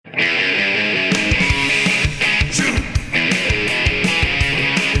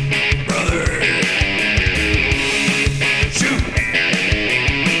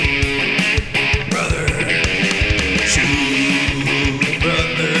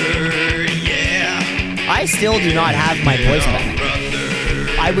I still do not have my voice back.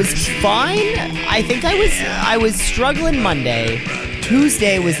 I was fine. I think I was struggling Monday.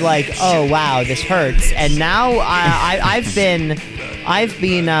 Tuesday was like, oh wow, this hurts, and now I've been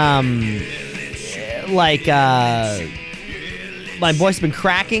like my voice has been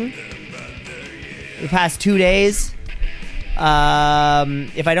cracking the past 2 days.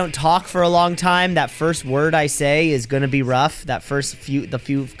 If I don't talk for a long time, that first word I say is gonna be rough. That first few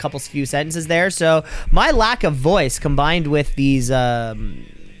sentences there. So my lack of voice combined with these combined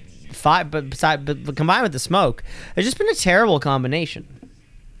with the smoke, it's just been a terrible combination.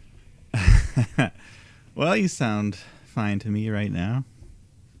 Well, you sound fine to me right now.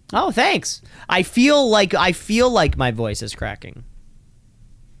 Oh, thanks. I feel like my voice is cracking.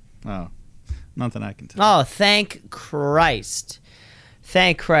 Oh, nothing I can tell. Oh, thank Christ.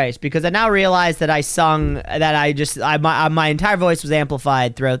 Thank Christ, because I now realize that I sung, that my entire voice was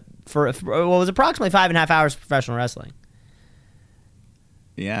amplified throughout for what was approximately 5.5 hours of professional wrestling.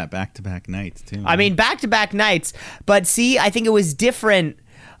 Yeah, back-to-back nights, too. I mean, back-to-back nights, but see, I think it was different.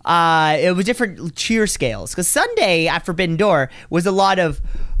 It was different cheer scales, because Sunday at Forbidden Door was a lot of,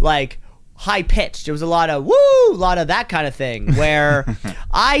 like, high-pitched. It was a lot of, woo, a lot of that kind of thing, where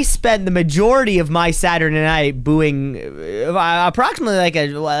I spent the majority of my Saturday night booing approximately like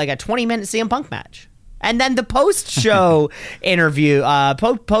a 20-minute CM Punk match. And then the post-show interview,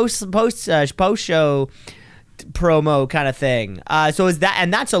 post-show promo kind of thing. So is that,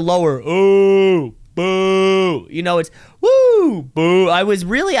 and that's a lower, ooh, boo. You know, it's woo, boo.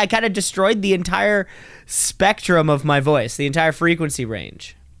 I kind of destroyed the entire spectrum of my voice, the entire frequency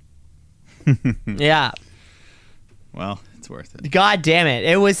range. Yeah. Well, it's worth it. God damn it.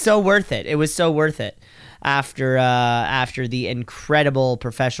 It was so worth it. It was so worth it after the incredible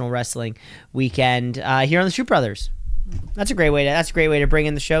professional wrestling weekend here on the Shoot Brothers. That's a great way to bring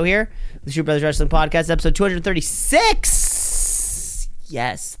in the show here. The Shoot Brothers Wrestling Podcast, episode 236.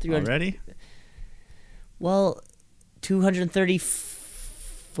 Yes, 300. Already? Well,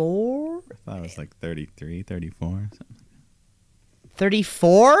 234? I thought it was like 33, 34, something.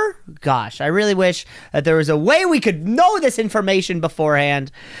 34? Gosh, I really wish that there was a way we could know this information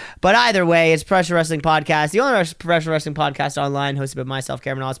beforehand. But either way, it's Professional Wrestling Podcast, the only professional wrestling podcast online, hosted by myself,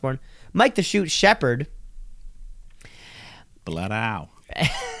 Cameron Osborne, Mike the Shoot Shepherd. Blood ow.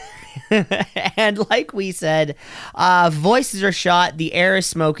 And like we said, voices are shot, the air is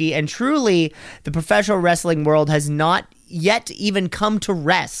smoky, and truly the professional wrestling world has not yet even come to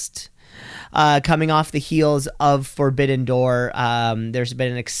rest. Coming off the heels of Forbidden Door, there's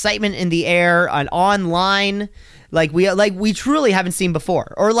been an excitement in the air on online, like we truly haven't seen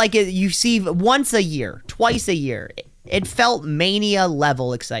before, or like you see once a year, twice a year. It felt Mania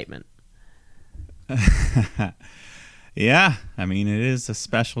level excitement. Yeah, I mean, it is a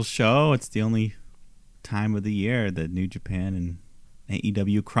special show. It's the only time of the year that New Japan and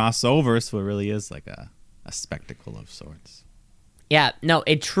AEW crossover, so it really is like a spectacle of sorts. Yeah, no,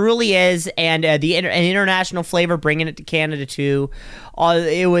 it truly is, and an international flavor, bringing it to Canada too.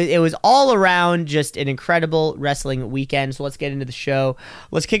 It was all around just an incredible wrestling weekend. So let's get into the show.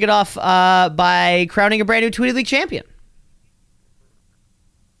 Let's kick it off by crowning a brand new Tweety League champion.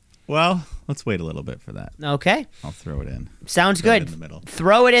 Well, let's wait a little bit for that. Okay. I'll throw it in. Sounds good.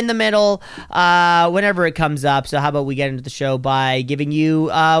 Throw it in the middle whenever it comes up. So how about we get into the show by giving you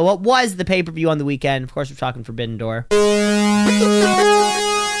what was the pay-per-view on the weekend. Of course, we're talking Forbidden Door.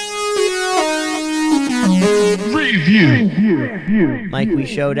 Review. Mike, we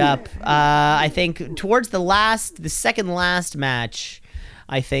showed up, I think, towards the second last match,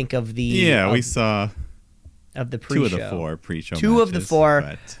 I think, of the... Yeah, we saw... Of the pre-show. Two of the four pre-show matches. Two of the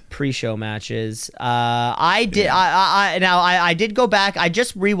four pre-show matches. I did go back. I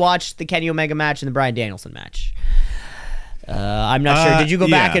just rewatched the Kenny Omega match and the Bryan Danielson match. I'm not sure. Did you go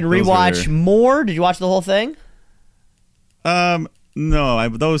back and rewatch more? Did you watch the whole thing? No,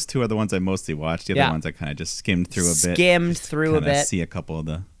 those two are the ones I mostly watched. The other ones I kind of just skimmed through a bit. See a couple of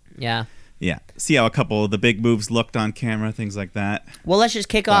the... Yeah. Yeah, see how a couple of the big moves looked on camera, things like that. Well, let's just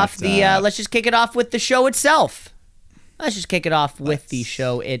kick off let's just kick it off with the show itself. Live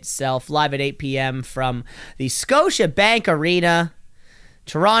at 8 p.m. from the Scotiabank Arena,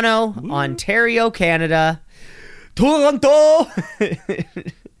 Toronto, Ontario, Canada. Toronto.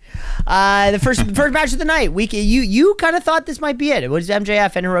 The first match of the night. You kind of thought this might be it. It was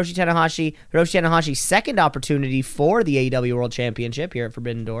MJF and Hiroshi Tanahashi. Hiroshi Tanahashi's second opportunity for the AEW World Championship here at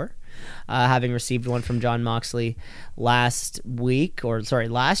Forbidden Door. Having received one from Jon Moxley last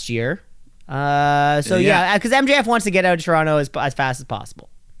year. Because MJF wants to get out of Toronto as fast as possible.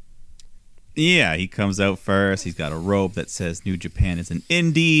 Yeah, he comes out first. He's got a robe that says New Japan is an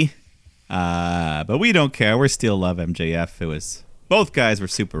indie. But we don't care. We still love MJF. Both guys were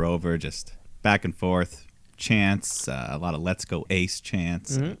super over, just back and forth chants, a lot of "Let's Go Ace"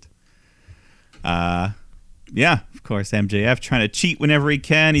 chants. Yeah, of course, MJF trying to cheat whenever he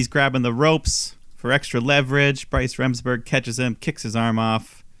can. He's grabbing the ropes for extra leverage. Bryce Remsburg catches him, kicks his arm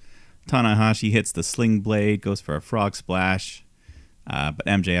off. Tanahashi hits the sling blade, goes for a frog splash. But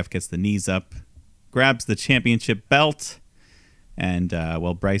MJF gets the knees up, grabs the championship belt, and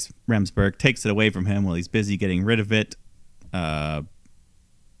Bryce Remsburg takes it away from him while he's busy getting rid of it. MJF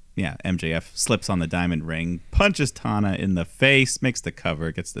slips on the diamond ring, punches Tana in the face, makes the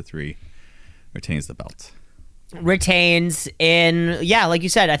cover, gets the 3, retains the belt. Retains like you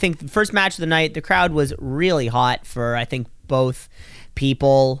said, I think the first match of the night, the crowd was really hot for, I think, both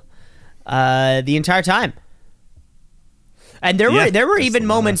people the entire time. And there were even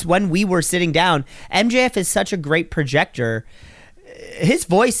moments when we were sitting down. MJF is such a great projector. His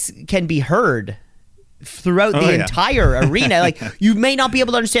voice can be heard throughout the entire arena. Like, you may not be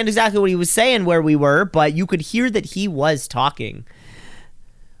able to understand exactly what he was saying where we were, but you could hear that he was talking.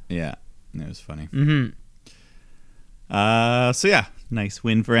 Yeah, it was funny. Mm-hmm. Nice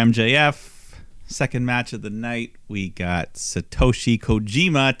win for MJF. Second match of the night, we got Satoshi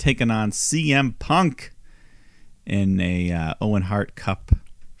Kojima taking on CM Punk in a Owen Hart Cup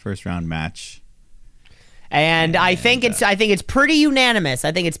first round match. And I think it's pretty unanimous.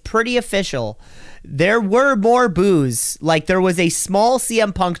 I think it's pretty official. There were more boos. Like, there was a small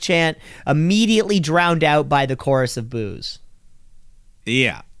CM Punk chant immediately drowned out by the chorus of boos.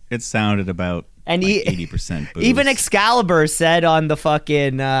 Yeah, it sounded about 80% boos. Even Excalibur said on the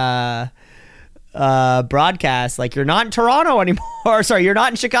fucking broadcast, like, you're not in Toronto anymore. Sorry, you're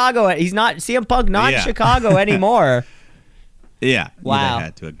not in Chicago. He's not CM Punk, not in Chicago anymore. Yeah. Wow. I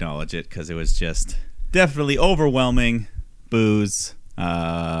had to acknowledge it because it was just definitely overwhelming boos.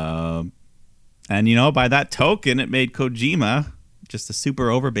 And, by that token, it made Kojima just a super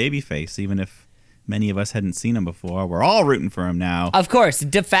over babyface, even if many of us hadn't seen him before. We're all rooting for him now. Of course,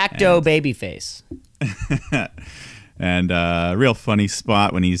 de facto babyface. And a real funny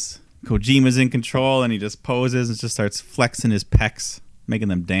spot when Kojima's in control and he just poses and just starts flexing his pecs, making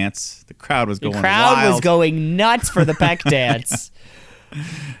them dance. The crowd was going wild. Was going nuts for the pec dance.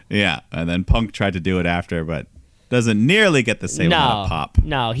 Yeah, and then Punk tried to do it after, but doesning nearly get the same amount of pop.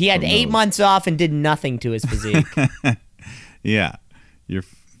 No, he had 8 months off and did nothing to his physique. Yeah, you're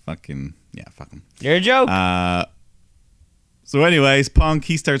fucking... Yeah, fuck him. You're a joke. So anyways, Punk,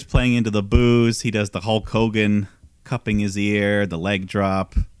 he starts playing into the boos. He does the Hulk Hogan cupping his ear, the leg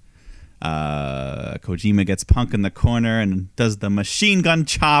drop. Kojima gets Punk in the corner and does the machine gun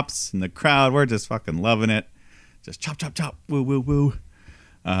chops. And the crowd, we're just fucking loving it. Just chop, chop, chop, woo, woo, woo.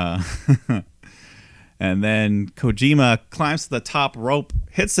 And then Kojima climbs to the top rope,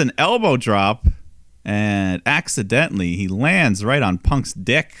 hits an elbow drop, and accidentally he lands right on Punk's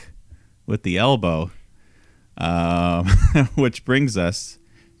dick with the elbow, which brings us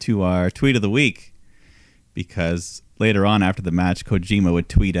to our tweet of the week, because later on after the match, Kojima would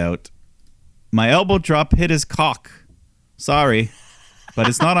tweet out, "My elbow drop hit his cock. Sorry, but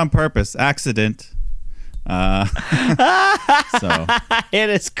it's not on purpose. Accident." So hit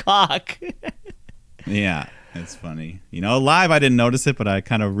his cock. Yeah, it's funny. Live I didn't notice it, but I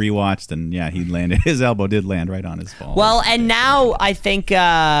kind of rewatched, and yeah, his elbow did land right on his ball. Well, and now I think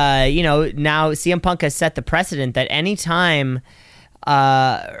now CM Punk has set the precedent that anytime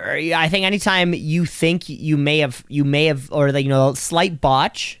you think you may have or slight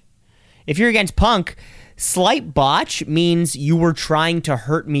botch, if you're against Punk, slight botch means you were trying to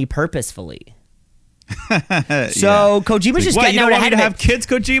hurt me purposefully. So Kojima's just getting out ahead of it. Have kids,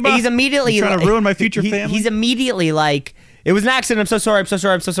 Kojima? He's immediately trying to ruin my future family. He's immediately like, it was an accident. I'm so sorry. I'm so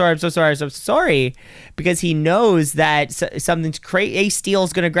sorry. I'm so sorry. I'm so sorry. I'm so sorry, because he knows that something's crazy. Ace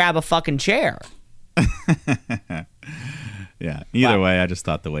Steel's gonna grab a fucking chair. Yeah. Either way, I just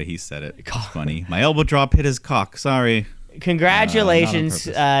thought the way he said it was funny. My elbow drop hit his cock. Sorry. Congratulations,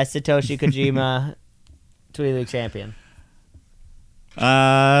 Satoshi Kojima, Tweety League champion.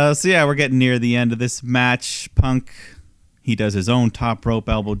 We're getting near the end of this match. Punk, he does his own top rope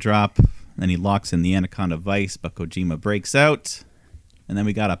elbow drop, then he locks in the Anaconda Vice, but Kojima breaks out, and then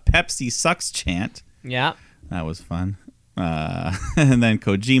we got a Pepsi sucks chant. Yeah, that was fun. And then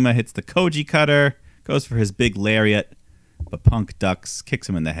Kojima hits the Koji cutter, goes for his big lariat, but Punk ducks, kicks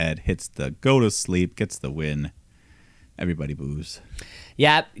him in the head, hits the go to sleep, gets the win. Everybody boos.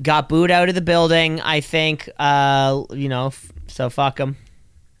 Yeah, got booed out of the building, I think. So fuck him.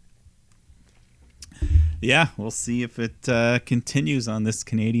 Yeah, we'll see if it continues on this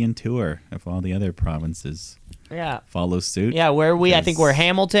Canadian tour, if all the other provinces follow suit. Yeah, where are we? I think we're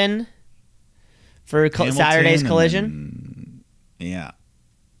Hamilton, for Saturday's Hamilton, collision. Yeah.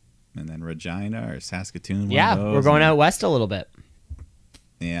 And then Regina or Saskatoon. Yeah, we're going out west a little bit.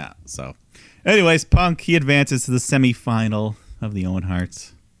 Yeah. So, anyways, Punk, he advances to the semifinal of the Owen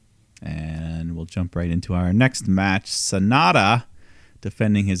Harts. And we'll jump right into our next match. Sonata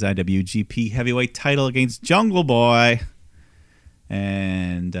defending his IWGP heavyweight title against Jungle Boy.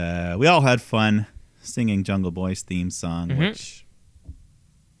 And we all had fun singing Jungle Boy's theme song, which,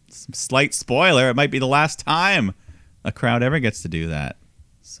 some slight spoiler, it might be the last time a crowd ever gets to do that.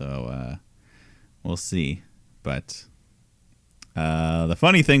 So we'll see. But the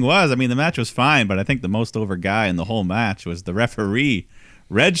funny thing was, I mean, the match was fine, but I think the most over guy in the whole match was the referee,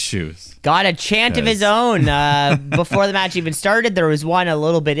 Red Shoes. Got a chant of his own before the match even started. There was one a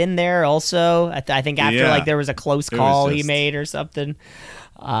little bit in there also. I think after like there was a close call he made or something.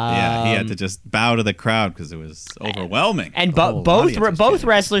 Yeah, he had to just bow to the crowd because it was overwhelming. And both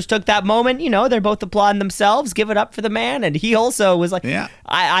wrestlers took that moment. You know, they're both applauding themselves, give it up for the man. And he also was like,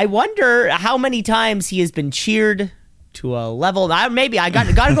 I wonder how many times he has been cheered to a level. Maybe I got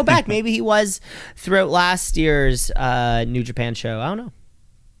to go back. Maybe he was throughout last year's New Japan show. I don't know.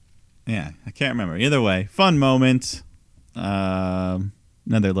 Yeah, I can't remember. Either way, fun moment.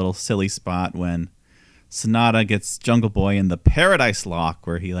 Another little silly spot when Sonata gets Jungle Boy in the Paradise Lock,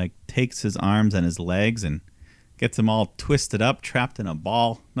 where he like takes his arms and his legs and gets him all twisted up, trapped in a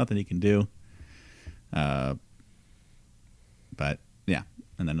ball. Nothing he can do. But yeah,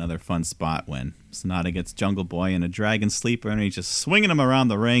 and another fun spot when Sonata gets Jungle Boy in a Dragon Sleeper and he's just swinging him around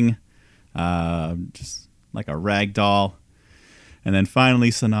the ring, just like a rag doll. And then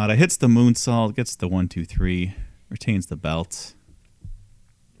finally, Sonata hits the moonsault, gets the 1, 2, 3, retains the belt.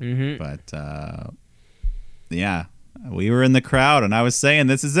 But yeah, we were in the crowd, and I was saying,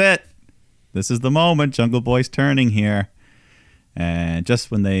 this is it. This is the moment. Jungle Boy's turning here. And just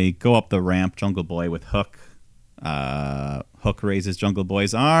when they go up the ramp, Jungle Boy with Hook. Hook raises Jungle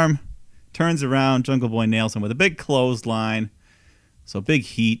Boy's arm, turns around. Jungle Boy nails him with a big clothesline. So big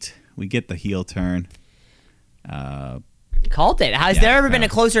heat. We get the heel turn. Called it. Has there ever been a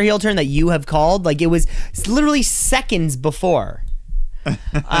closer heel turn that you have called? Like, it was literally seconds before.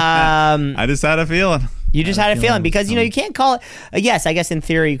 I just had a feeling. You just had a feeling because, you know, you can't call it. Yes, I guess in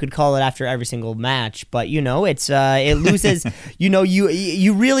theory you could call it after every single match, but, you know, it's it loses. You know,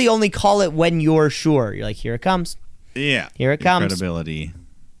 you really only call it when you're sure. You're like, here it comes. Yeah. Here it comes. Credibility.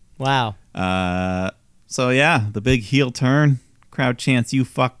 Wow. So, yeah, the big heel turn. Crowd chants, "You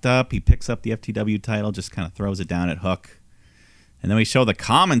fucked up." He picks up the FTW title, just kind of throws it down at Hook. And then we show the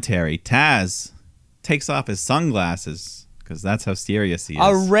commentary. Taz takes off his sunglasses because that's how serious he is.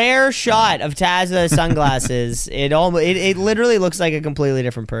 A rare shot of Taz's sunglasses. It literally looks like a completely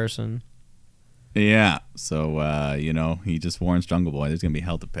different person. Yeah. So, you know, he just warns Jungle Boy there's going to be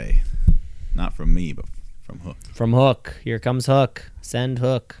hell to pay. Not from me, but from Hook. From Hook. Here comes Hook. Send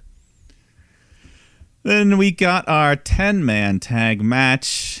Hook. Then we got our 10-man tag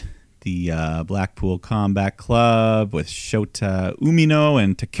match. The Blackpool Combat Club with Shota Umino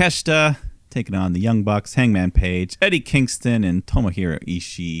and Takeshita taking on the Young Bucks, Hangman Page, Eddie Kingston, and Tomohiro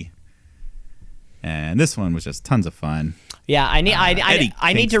Ishii. And this one was just tons of fun. Yeah, I need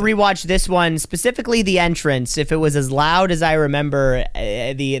to rewatch this one, specifically the entrance. If it was as loud as I remember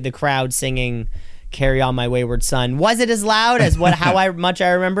the crowd singing "Carry On My Wayward Son," was it as loud as much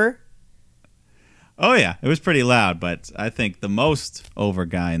I remember? Oh, yeah. It was pretty loud, but I think the most over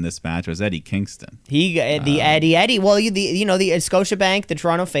guy in this match was Eddie Kingston. Eddie. Well, the Scotiabank, the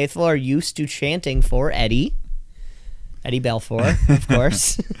Toronto faithful are used to chanting for Eddie. Eddie Belfour, of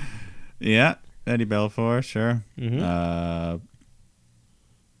course. Yeah, Eddie Belfour, sure.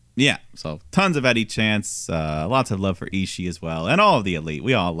 Yeah, so tons of Eddie chants. Lots of love for Ishii as well. And all of the Elite.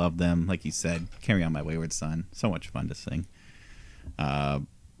 We all love them. Like you said, "Carry On My Wayward Son." So much fun to sing.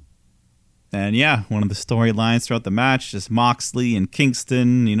 And yeah, one of the storylines throughout the match, just Moxley and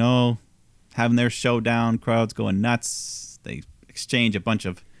Kingston, you know, having their showdown, crowds going nuts. They exchange a bunch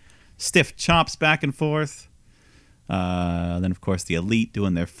of stiff chops back and forth. Then, of course, the Elite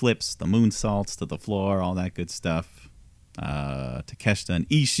doing their flips, the moonsaults to the floor, all that good stuff. Takeshita and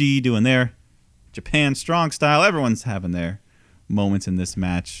Ishii doing their Japan strong style. Everyone's having their moments in this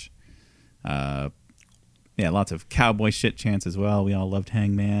match. Yeah, lots of cowboy shit chants as well. We all loved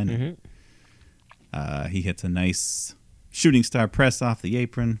Hangman. He hits a nice shooting star press off the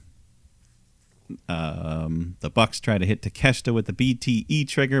apron. The Bucks try to hit Takeshita with the BTE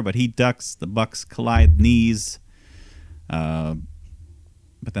trigger, but he ducks. The Bucks collide knees. But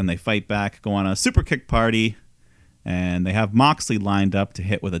then they fight back, go on a super kick party, and they have Moxley lined up to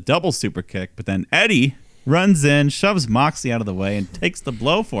hit with a double super kick. But then Eddie runs in, shoves Moxley out of the way, and takes the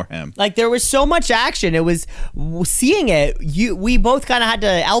blow for him. Like, there was so much action. It was seeing it. We both kind of had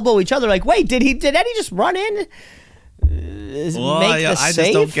to elbow each other. Like, wait, did Eddie just run in? I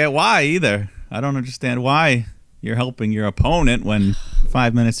just don't get why either. I don't understand why you're helping your opponent when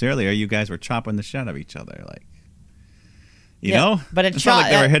 5 minutes earlier you guys were chopping the shit out of each other. Like, you know? But it's not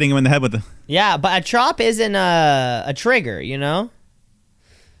like they were hitting him in the head with the... Yeah, but a chop isn't a trigger, you know?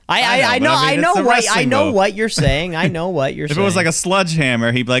 I know what you're saying. I know what you're saying. If it was like a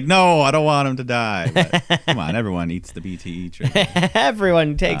sledgehammer, he'd be like, "No, I don't want him to die." But, come on, everyone eats the BTE trigger.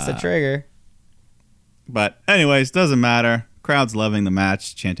 Everyone takes the trigger. But anyways, doesn't matter. Crowd's loving the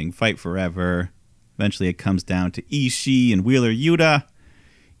match, chanting "Fight Forever." Eventually, it comes down to Ishii and Wheeler Yuta.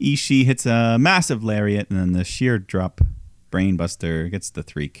 Ishii hits a massive lariat, and then the sheer drop brainbuster gets the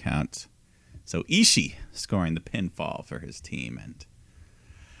 3 count. So Ishii scoring the pinfall for his team, and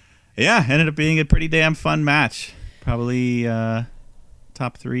yeah, ended up being a pretty damn fun match. Probably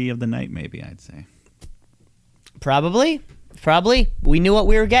top 3 of the night, maybe, I'd say. Probably. We knew what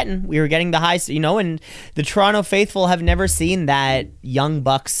we were getting. We were getting the high, and the Toronto faithful have never seen that Young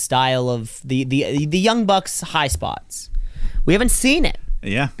Bucks style of the Young Bucks high spots. We haven't seen it.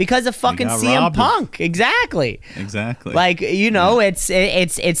 Yeah. Because of fucking CM Punk. Exactly. Like, it's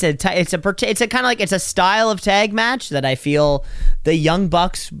a kind of like, it's a style of tag match that I feel the Young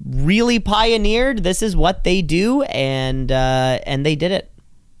Bucks really pioneered. This is what they do, and they did it.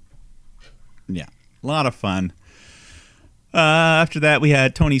 Yeah. A lot of fun. After that, we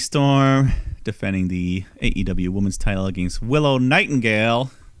had Toni Storm defending the AEW Women's title against Willow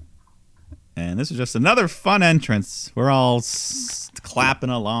Nightingale. And this was just another fun entrance. We're all clapping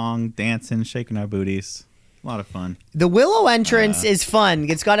along, dancing, shaking our booties. A lot of fun. The Willow entrance is fun.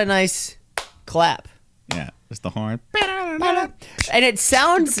 It's got a nice clap. Yeah, just the horn. And it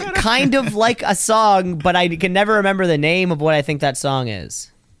sounds kind of like a song, but I can never remember the name of what I think that song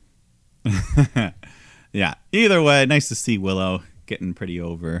is. Yeah, either way, nice to see Willow getting pretty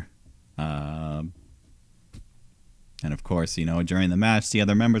over. And of course, during the match, the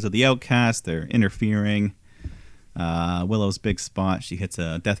other members of the Outcast, they're interfering. Willow's big spot, she hits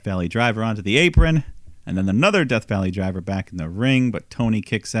a Death Valley driver onto the apron, and then another Death Valley driver back in the ring, but Toni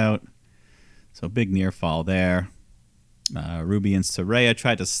kicks out. So big near fall there. Ruby and Saraya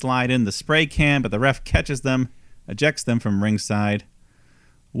tried to slide in the spray can, but the ref catches them, ejects them from ringside.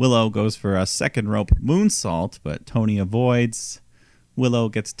 Willow goes for a second rope moonsault, but Toni avoids. Willow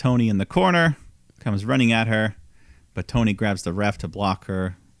gets Toni in the corner, comes running at her, but Toni grabs the ref to block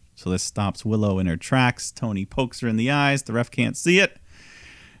her. So this stops Willow in her tracks. Toni pokes her in the eyes. The ref can't see it.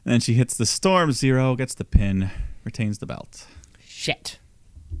 And then she hits the Storm Zero, gets the pin, retains the belt. Shit.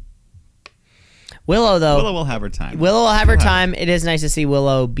 Willow, though. Willow will have her time. Willow will have her time. It is nice to see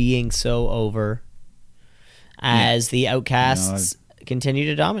Willow being so over as the Outcasts continue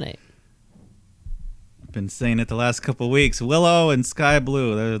to dominate. I've been saying it the last couple of weeks. Willow and Sky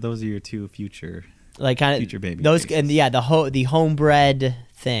Blue, those are your 2 future future baby those faces. And the homebred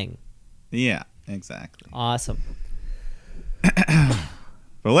thing. Yeah, exactly. Awesome.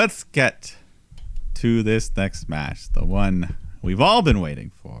 But let's get to this next match, the one we've all been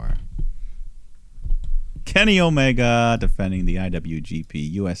waiting for. Kenny Omega defending the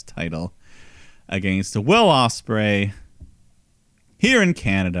IWGP US title against Will Ospreay here in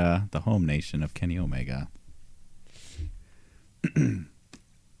Canada, the home nation of Kenny Omega.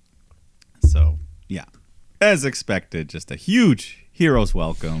 So, yeah. As expected, just a huge hero's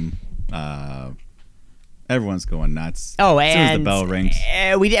welcome. Everyone's going nuts. Oh, as soon as the bell rings.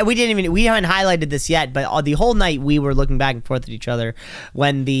 We haven't highlighted this yet, but the whole night we were looking back and forth at each other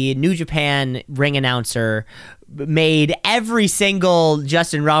when the New Japan ring announcer made every single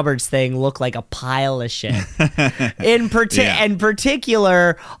Justin Roberts thing look like a pile of shit. In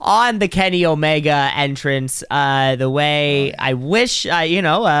particular on the Kenny Omega entrance, the way I wish,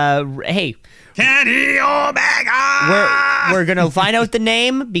 hey. Kenny Omega! We're gonna find out the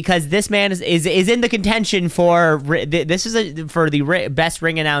name because this man is in the contention for for the best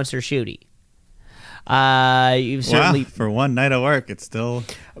ring announcer shooty. You certainly for one night of work, it's still.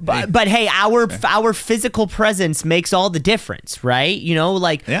 But hey, our physical presence makes all the difference, right?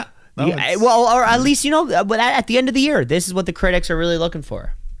 Yeah. No, or at least at the end of the year, this is what the critics are really looking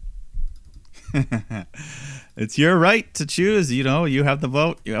for. It's your right to choose. You have the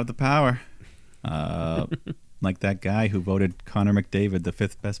vote. You have the power. Like that guy who voted Connor McDavid the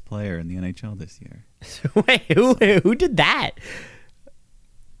 5th best player in the NHL this year. Wait, who did that?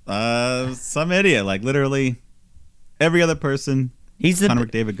 Some idiot. Like literally every other person. Connor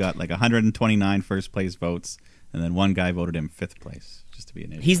McDavid got like 129 first place votes, And then one guy voted him 5th place, just to be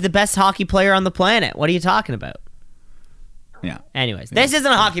an idiot. He's the best hockey player on the planet. What are you talking about? Yeah. Anyways, this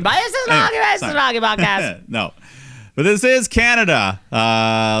isn't a hockey podcast. This isn't a hockey podcast. No. But this is Canada.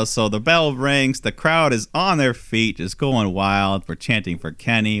 So the bell rings. The crowd is on their feet, just going wild. We're chanting for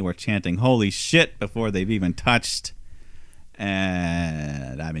Kenny. We're chanting holy shit before they've even touched.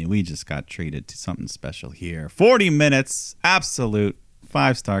 And, I mean, we just got treated to something special here. 40 minutes, absolute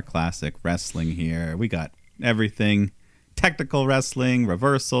 5-star classic wrestling here. We got everything. Technical wrestling,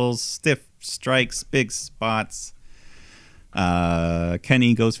 reversals, stiff strikes, big spots.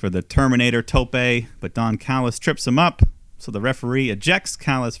 Kenny goes for the Terminator tope, but Don Callis trips him up. So the referee ejects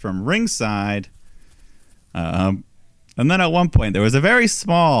Callis from ringside. And then at one point, there was a very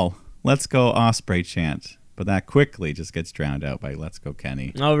small "Let's Go Ospreay" chant. But that quickly just gets drowned out by "Let's Go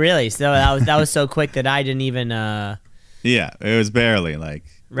Kenny." Oh, really? So that was so quick that I didn't even Yeah, it was barely like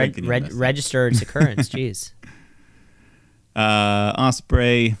register its occurrence. Jeez.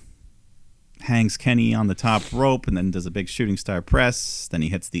 Ospreay hangs Kenny on the top rope and then does a big shooting star press. Then he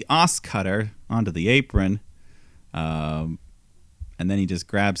hits the Os Cutter onto the apron. And then he just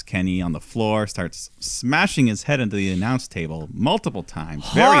grabs Kenny on the floor, starts smashing his head into the announce table multiple times.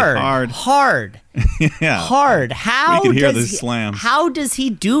 Very hard. Yeah. Hard. How you can hear does the slams. How does he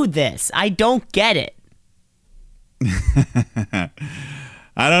do this? I don't get it.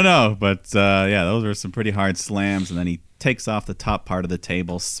 I don't know, but yeah, those were some pretty hard slams. And then he takes off the top part of the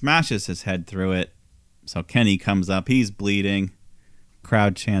table, smashes his head through it. So Kenny comes up. He's bleeding.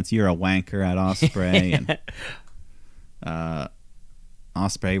 Crowd chants, "You're a wanker" at Ospreay. And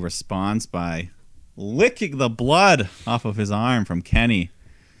Ospreay responds by licking the blood off of his arm from Kenny.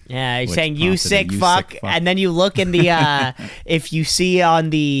 Yeah, he's saying "you sick fuck," and then you look in the if you see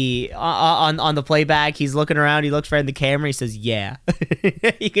on the on the playback, he's looking around. He looks right in the camera. He says, "Yeah."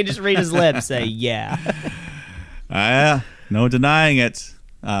 You can just read his lips say, "Yeah." No denying it.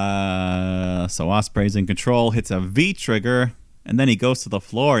 So Ospreay's in control, hits a V trigger, and then he goes to the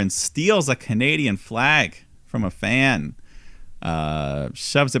floor and steals a Canadian flag from a fan.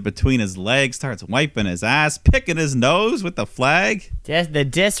 Shoves it between his legs, starts wiping his ass, picking his nose with the flag. The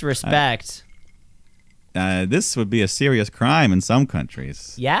disrespect. This would be a serious crime in some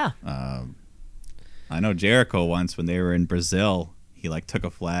countries. Yeah. I know Jericho once, when they were in Brazil, he took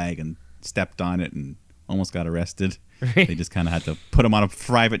a flag and stepped on it and almost got arrested. They just kind of had to put him on a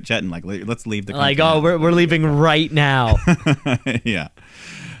private jet and let's leave the country. We're leaving right now. Yeah.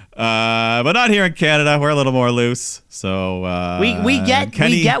 But not here in Canada. We're a little more loose. So we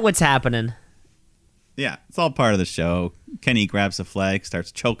get what's happening. Yeah, it's all part of the show. Kenny grabs the flag,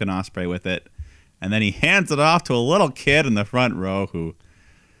 starts choking Ospreay with it, and then he hands it off to a little kid in the front row who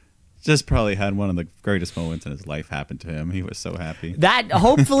just probably had one of the greatest moments in his life happen to him. He was so happy.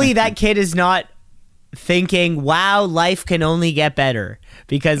 Hopefully that kid is not thinking, "Wow, life can only get better."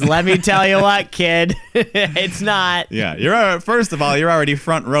 Because let me tell you what, kid, it's not. Yeah, first of all, you're already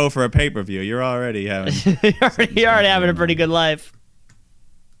front row for a pay-per-view. You're already having you're already having a pretty good life.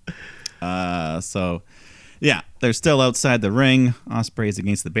 So yeah, they're still outside the ring. Ospreay's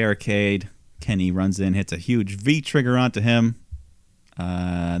against the barricade. Kenny runs in, hits a huge V trigger onto him.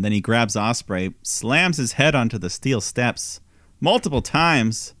 Then he grabs Ospreay, slams his head onto the steel steps multiple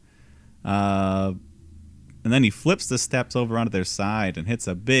times. And then he flips the steps over onto their side and hits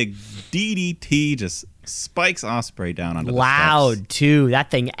a big DDT, just spikes Ospreay down onto the steps. Loud, too.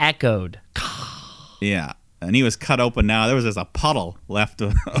 That thing echoed. Yeah. And he was cut open now. There was just a puddle left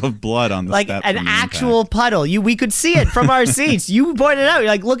of blood on the steps. Like an actual puddle. We could see it from our seats. You pointed out. You're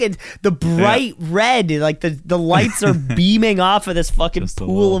like, look at the bright red. Like the lights are beaming off of this fucking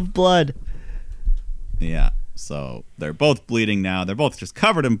pool of blood. Yeah. So they're both bleeding now. They're both just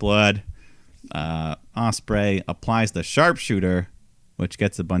covered in blood. Ospreay applies the sharpshooter, which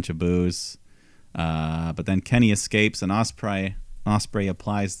gets a bunch of boos. But then Kenny escapes, and Ospreay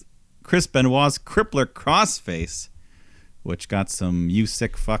applies Chris Benoit's crippler crossface, which got some "you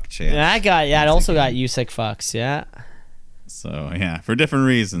sick fuck" chants. It also got "you sick fucks." Yeah. So yeah, for different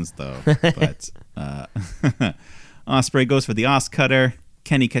reasons though. But Ospreay goes for the Os Cutter.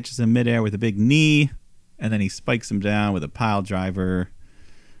 Kenny catches him midair with a big knee, and then he spikes him down with a pile driver.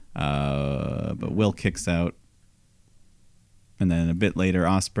 But Will kicks out, and then a bit later,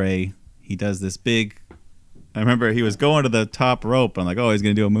 Ospreay, he does this big. I remember he was going to the top rope. I'm like, oh, he's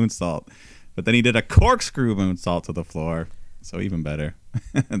gonna do a moonsault, but then he did a corkscrew moonsault to the floor, so even better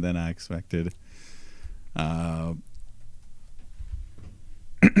than I expected. And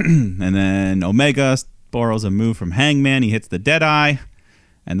then Omega borrows a move from Hangman. He hits the Deadeye,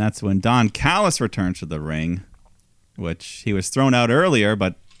 and that's when Don Callis returns to the ring, which he was thrown out earlier,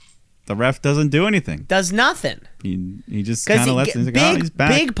 but the ref doesn't do anything. Does nothing. He just kind of lets him go. He's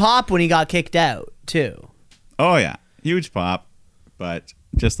back. Big pop when he got kicked out too. Oh yeah, huge pop. But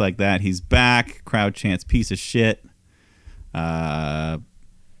just like that, he's back. Crowd chants "piece of shit."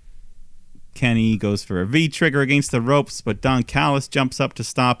 Kenny goes for a V trigger against the ropes, but Don Callis jumps up to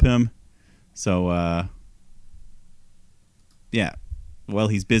stop him. So yeah, while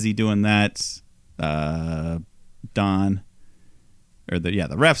he's busy doing that, the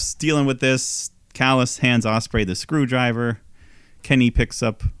ref's dealing with this. Callis hands Ospreay the screwdriver. Kenny picks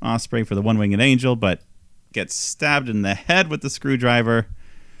up Ospreay for the one-winged angel, but gets stabbed in the head with the screwdriver.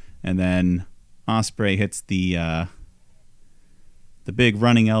 And then Ospreay hits the big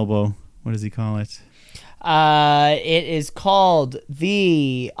running elbow. What does he call it? It is called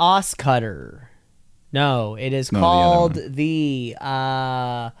the Os Cutter. No, it is called the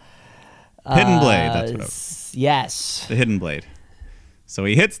Hidden Blade. That's what it was. Yes. The Hidden Blade. So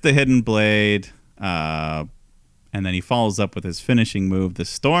he hits the Hidden Blade, and then he follows up with his finishing move, the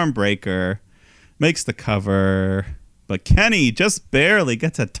Stormbreaker, makes the cover, but Kenny just barely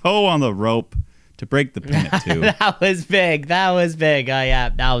gets a toe on the rope to break the pin at 2. That was big. That was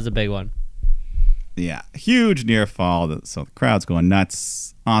a big one. Yeah, huge near fall. So the crowd's going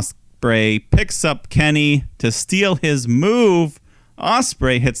nuts. Ospreay picks up Kenny to steal his move.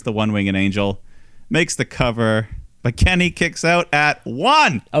 Ospreay hits the one-winged angel, makes the cover, but Kenny kicks out at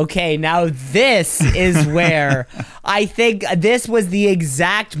 1. Okay, now this is where I think this was the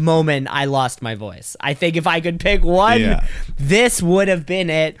exact moment I lost my voice. I think if I could pick one, this would have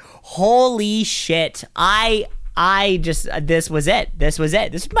been it. Holy shit. This was it. This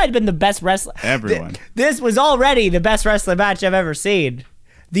might have been the best wrestling. Everyone. This was already the best wrestling match I've ever seen.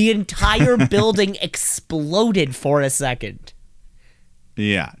 The entire building exploded for a second.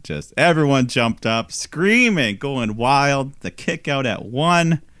 Yeah, just everyone jumped up, screaming, going wild. The kick out at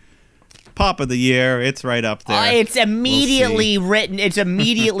 1. Pop of the year. It's right up there. It's immediately written. It's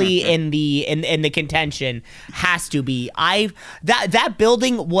immediately in the contention. Has to be. That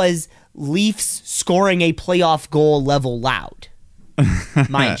building was Leafs scoring a playoff goal level loud.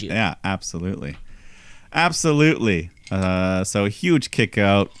 Mind you. Yeah, absolutely. So huge kick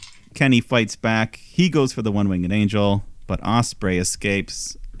out. Kenny fights back. He goes for the one-winged angel, but Ospreay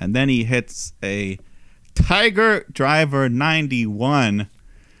escapes, and then he hits a Tiger Driver 91,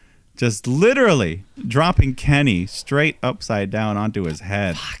 just literally dropping Kenny straight upside down onto his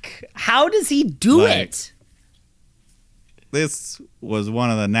head. Fuck. How does he do it? This was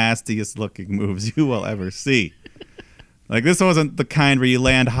one of the nastiest looking moves you will ever see. Like, this wasn't the kind where you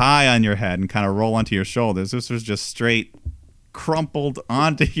land high on your head and kind of roll onto your shoulders. This was just straight crumpled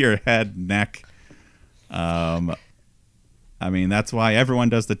onto your head, neck. I mean, that's why everyone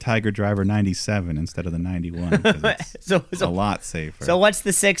does the Tiger Driver 97 instead of the 91. It's a lot safer. So what's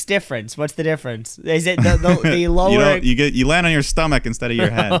the 6 difference? What's the difference? Is it the lower? You land on your stomach instead of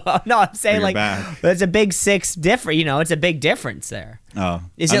your head. No, I'm saying like back. there's a big 6 difference. It's a big difference there. Oh,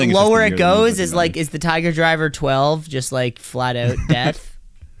 is it lower it goes? Is the Tiger Driver 12 just like flat out death?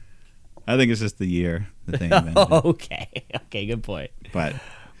 I think it's just the year that they invented it. Okay, good point. But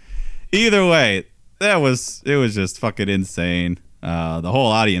either way, it was just fucking insane. The whole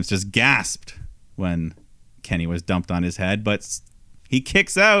audience just gasped when Kenny was dumped on his head, but he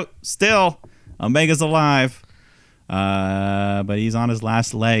kicks out still. Omega's alive, but he's on his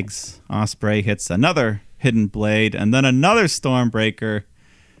last legs. Ospreay hits another Hidden Blade and then another Stormbreaker,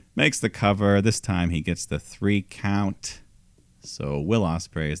 makes the cover. This time he gets the 3 count. So Will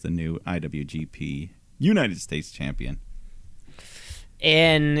Ospreay is the new IWGP United States champion.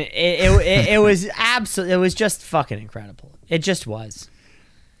 And it was absolutely, it was just fucking incredible. It just was.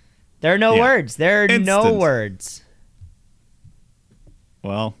 There are no words. There are no words.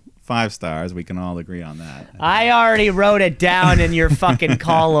 Well, 5 stars. We can all agree on that. I already wrote it down in your fucking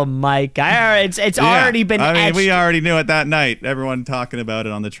column, Mike. It's already been etched. I mean, we already knew it that night. Everyone talking about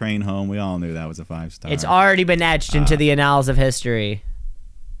it on the train home. We all knew that was a 5-star. It's already been etched into the annals of history.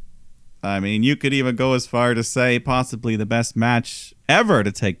 I mean, you could even go as far to say possibly the best match ever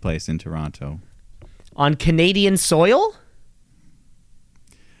to take place in Toronto. On Canadian soil?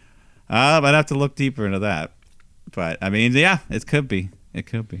 I'd have to look deeper into that. But, I mean, yeah, it could be. It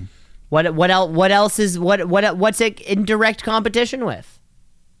could be. What else is what's it in direct competition with?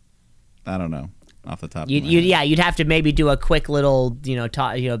 I don't know off the top of my head. You'd have to maybe do a quick little,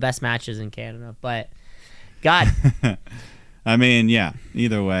 best matches in Canada, but God. I mean, yeah,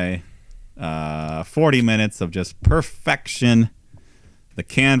 either way. 40 minutes of just perfection. The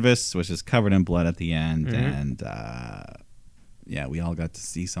canvas, which is covered in blood at the end, and we all got to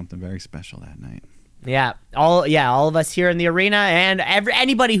see something very special that night. Yeah, all of us here in the arena, and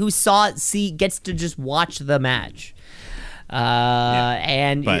anybody who gets to just watch the match.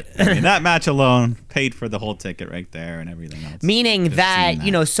 And but I mean, that match alone paid for the whole ticket right there and everything else. Meaning that,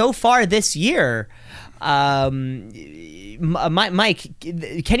 so far this year, Mike,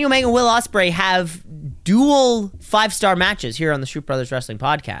 Kenny Omega and Will Ospreay have dual 5-star matches here on the Shoot Brothers Wrestling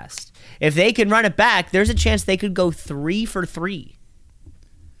Podcast. If they can run it back, there's a chance they could go 3 for 3.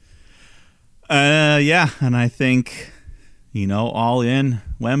 Yeah, and I think, All In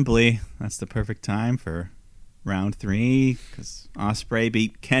Wembley, that's the perfect time for round 3, because Ospreay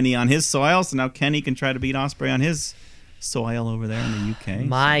beat Kenny on his soil, so now Kenny can try to beat Ospreay on his soil over there in the UK.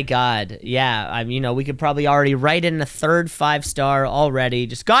 My God, yeah. We could probably already write in a third 5-star already.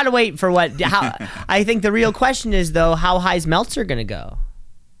 Just gotta wait for how. I think the real question is, though, how high's Meltzer gonna go?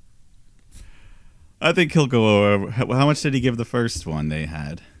 I think he'll go over. How much did he give the first one they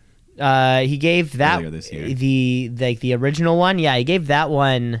had? He gave that earlier this year. the original one. Yeah, he gave that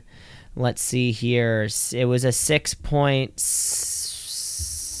one. Let's see here. It was a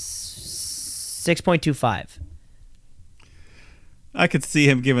 6.25. I could see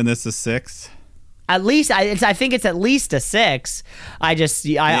him giving this a 6. At least I think it's at least a 6.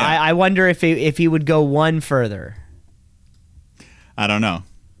 I wonder if he would go one further. I don't know,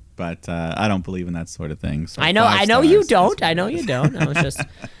 but I don't believe in that sort of thing. So I know you don't. I was just.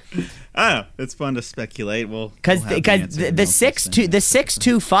 I don't know. It's fun to speculate. Because the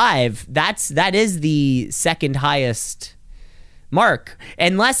 6.25 that is the second highest mark.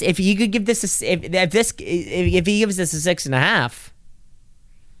 Unless if he could give this if he gives this a 6.5,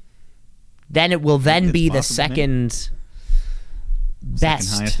 then it will then be the second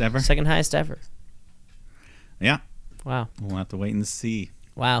best, second highest ever. Yeah. Wow. We'll have to wait and see.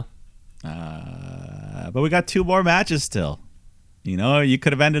 Wow. But we got 2 more matches still. You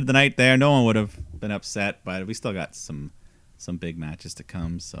could have ended the night there. No one would have been upset, but we still got some big matches to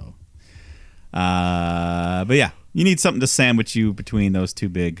come. So, but yeah, you need something to sandwich you between those 2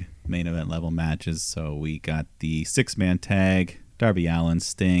 big main event level matches. So we got the 6-man tag: Darby Allin,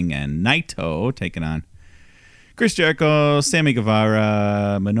 Sting, and Naito taking on Chris Jericho, Sammy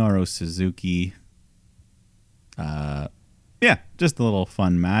Guevara, Minoru Suzuki. Yeah, just a little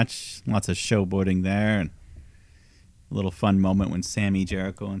fun match. Lots of showboating there, and a little fun moment when Sammy,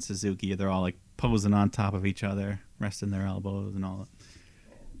 Jericho, and Suzuki, they're all like posing on top of each other, resting their elbows and all that.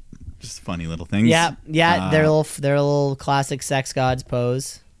 Just funny little things. Yeah, their little classic sex gods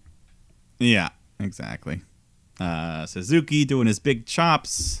pose. Yeah, exactly. Suzuki doing his big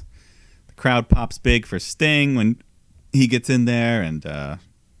chops. The crowd pops big for Sting when he gets in there, and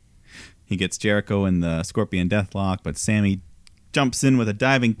he gets Jericho in the Scorpion Deathlock, but Sammy jumps in with a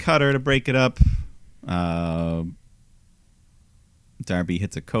diving cutter to break it up. Darby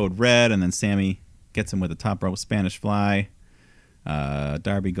hits a code red, and then Sammy gets him with a top rope Spanish fly.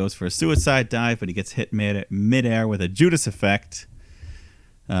 Darby goes for a suicide dive, but he gets hit midair with a Judas effect.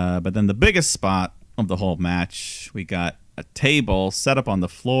 But then the biggest spot of the whole match, we got a table set up on the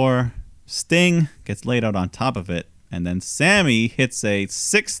floor. Sting gets laid out on top of it, and then Sammy hits a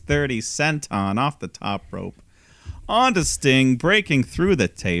 630 senton off the top rope onto Sting, breaking through the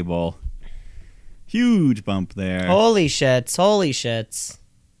table. Huge bump there. Holy shits.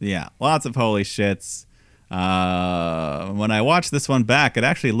 Yeah, lots of holy shits. When I watched this one back, it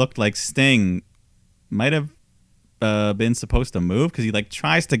actually looked like Sting might have been supposed to move, because he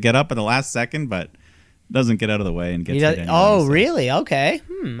tries to get up at the last second, but doesn't get out of the way and gets hit anyway. Oh, really? Okay.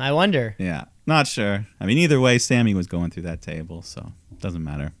 I wonder. Yeah, not sure. I mean, either way, Sammy was going through that table, so it doesn't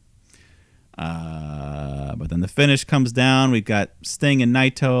matter. But then the finish comes down. We've got Sting and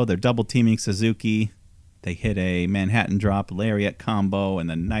Naito. They're double teaming Suzuki. They hit a Manhattan drop lariat combo, and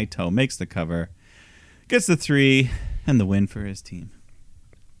then Naito makes the cover, gets the 3, and the win for his team.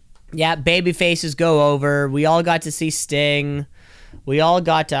 Yeah, baby faces go over. We all got to see Sting. We all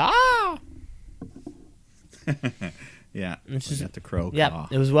got to Yeah, we got the crow. Yeah,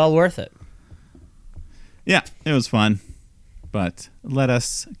 it was well worth it. Yeah, it was fun. But let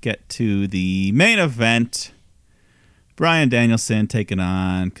us get to the main event. Bryan Danielson taking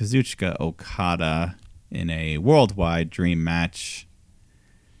on Kazuchika Okada in a worldwide dream match.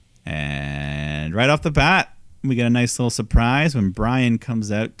 And right off the bat, we get a nice little surprise when Bryan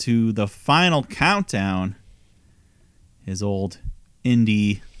comes out to the final countdown. His old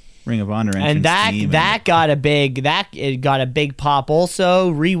indie Ring of Honor entrance and that got a big pop.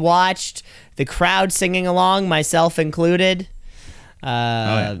 Also, rewatched, the crowd singing along, myself included.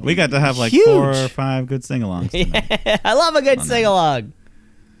 Yeah. We got to have huge. 4 or 5 good sing-alongs tonight. Yeah, I love a good sing-along.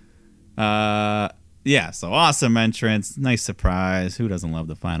 Yeah, so awesome entrance, nice surprise. Who doesn't love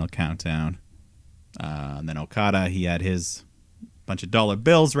the final countdown? And then Okada, he had his bunch of dollar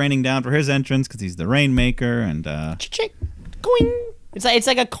bills raining down for his entrance because he's the Rainmaker. And Chick, coin. It's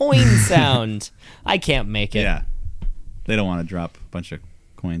like a coin sound. I can't make it. yeah, they don't want to drop a bunch of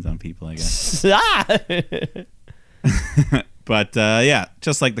coins on people, I guess. Ah! But yeah,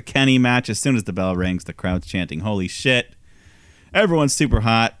 just like the Kenny match, as soon as the bell rings, the crowd's chanting, "Holy shit!" Everyone's super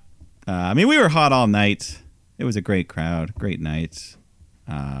hot. I mean, we were hot all night. It was a great crowd, great night.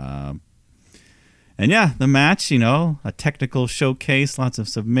 And yeah, the match, a technical showcase, lots of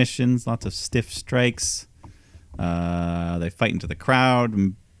submissions, lots of stiff strikes. They fight into the crowd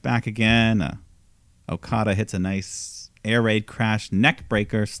and back again. Okada hits a nice air raid crash neck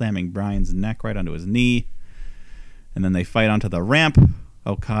breaker, slamming Bryan's neck right onto his knee. And then they fight onto the ramp.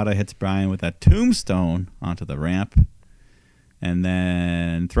 Okada hits Bryan with a tombstone onto the ramp. And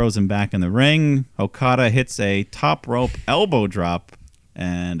then throws him back in the ring. Okada hits a top rope elbow drop.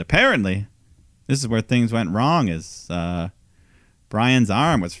 And apparently, this is where things went wrong, is Bryan's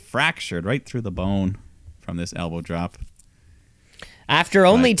arm was fractured right through the bone from this elbow drop. After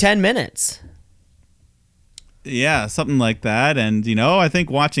only 10 minutes. Yeah, something like that. And, I think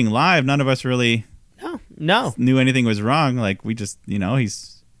watching live, none of us really No. knew anything was wrong. Like, we just, he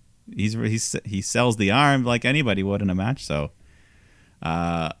sells the arm like anybody would in a match. So,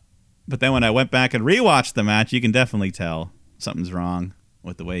 but then when I went back and rewatched the match, you can definitely tell something's wrong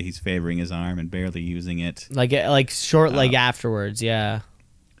with the way he's favoring his arm and barely using it. Like short leg afterwards, yeah.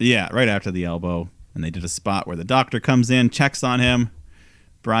 Yeah, right after the elbow. And they did a spot where the doctor comes in, checks on him.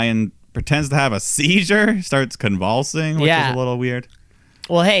 Bryan pretends to have a seizure, starts convulsing, which is a little weird.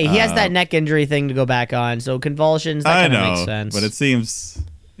 Well, hey, he has that neck injury thing to go back on, so convulsions, that kind of makes sense. But it seems,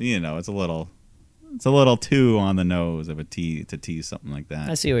 it's a little too on the nose of to tease something like that.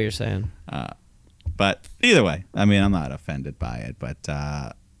 I see what you're saying. But either way, I mean, I'm not offended by it. But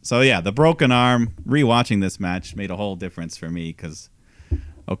so yeah, the broken arm, rewatching this match made a whole difference for me because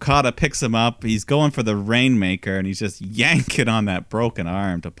Okada picks him up. He's going for the Rainmaker, and he's just yanking on that broken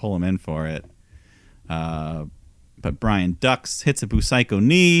arm to pull him in for it. But Bryan ducks, hits a Busaiku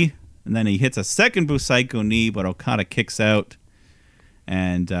knee, and then he hits a second Busaiku knee, but Okada kicks out.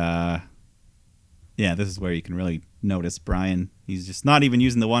 And yeah, this is where you can really notice Bryan. He's just not even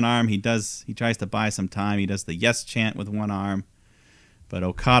using the one arm. He tries to buy some time. He does the yes chant with one arm. But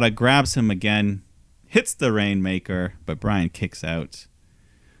Okada grabs him again, hits the Rainmaker, but Bryan kicks out.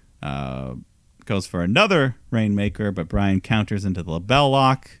 Goes for another Rainmaker, but Bryan counters into the label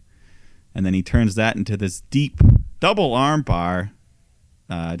lock. And then he turns that into this deep double arm bar,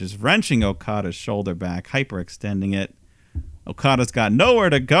 just wrenching Okada's shoulder back, hyperextending it. Okada's got nowhere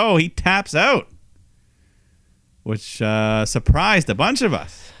to go. He taps out, which surprised a bunch of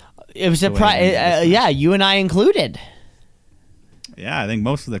us. It was yeah, you and I included. Yeah, I think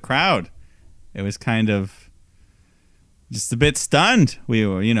most of the crowd. It was kind of just a bit stunned. We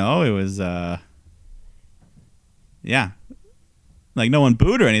were, it was, yeah. Like, no one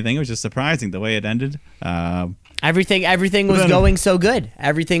booed or anything. It was just surprising the way it ended. Everything was going so good.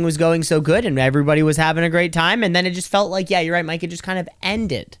 Everything was going so good, and everybody was having a great time. And then it just felt like, yeah, you're right, Mike. It just kind of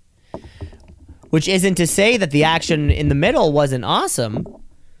ended. Which isn't to say that the action in the middle wasn't awesome.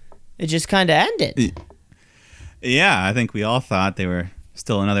 It just kind of ended. Yeah, I think we all thought there were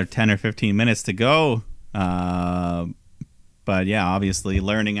still another 10 or 15 minutes to go. But yeah, obviously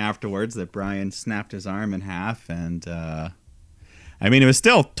learning afterwards that Bryan snapped his arm in half, and I mean, it was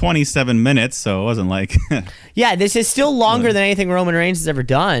still 27 minutes, so it wasn't like... Yeah, this is still longer than anything Roman Reigns has ever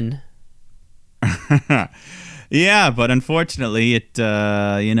done. Yeah, but unfortunately, it,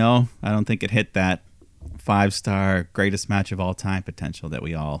 I don't think it hit that 5-star greatest match of all time potential that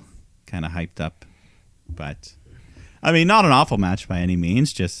we all kind of hyped up. But, I mean, not an awful match by any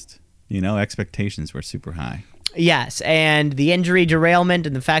means, just, expectations were super high. Yes, and the injury derailment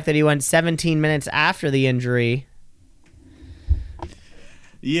and the fact that he went 17 minutes after the injury...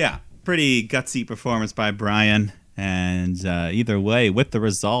 Yeah, pretty gutsy performance by Bryan. And either way, with the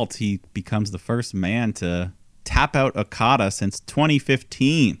result, he becomes the first man to tap out Okada since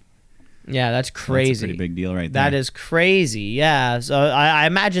 2015. Yeah, that's crazy. That's a pretty big deal right there. That is crazy, yeah. So I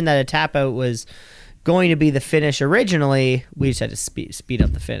imagine that a tap out was going to be the finish originally. We just had to speed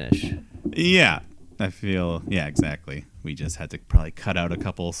up the finish. Yeah, I feel, yeah, exactly. We just had to probably cut out a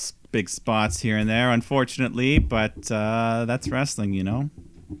couple big spots here and there, unfortunately. But that's wrestling,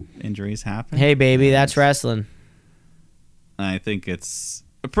 Injuries happen. Hey, baby, that's wrestling. I think it's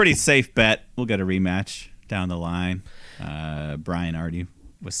a pretty safe bet. We'll get a rematch down the line. Bryan already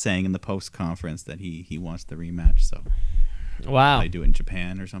was saying in the post-conference that he wants the rematch. So wow, they do it in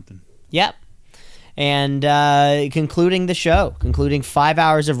Japan or something. Yep. And concluding the show, concluding 5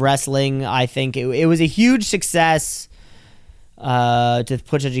 hours of wrestling, I think it was a huge success to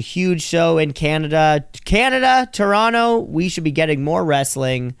put such a huge show in Canada. Canada, Toronto, we should be getting more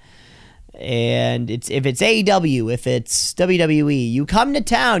wrestling. And if it's AEW, if it's WWE, you come to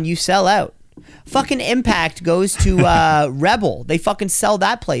town, you sell out. Fucking Impact goes to Rebel. They fucking sell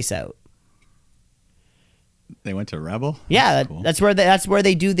that place out. They went to Rebel? Yeah, cool. that's where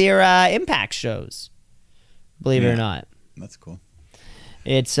they do their Impact shows. Believe it or not. That's cool.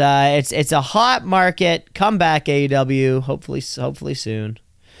 It's a hot market. Come back, AEW. Hopefully soon.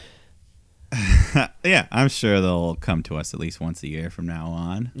 Yeah, I'm sure they'll come to us at least once a year from now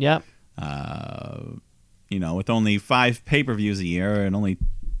on. Yep. With only 5 pay-per-views a year and only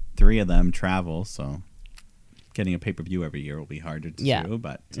 3 of them travel, so getting a pay-per-view every year will be harder to do.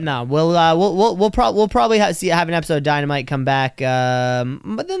 But no, we'll probably have an episode of Dynamite come back,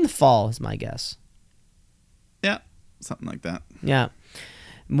 but then the fall is my guess. Yeah, something like that. Yeah.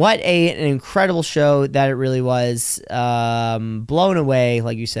 What an incredible show that it really was. Blown away,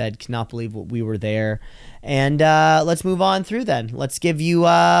 like you said. Cannot believe we were there. And let's move on through then. Let's give you...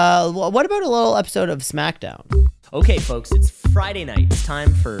 what about a little episode of SmackDown? Okay, folks, it's Friday night. It's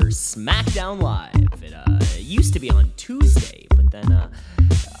time for SmackDown Live. It used to be on Tuesday, but then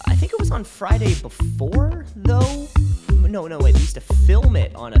I think it was on Friday before, though. No, wait. They used to film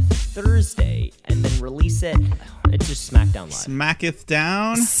it on a Thursday and then release it. It's just SmackDown Live. Smacketh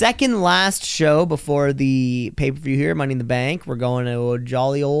down. Second last show before the pay-per-view here, Money in the Bank. We're going to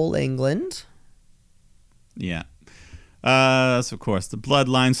jolly old England. Yeah. So, of course, the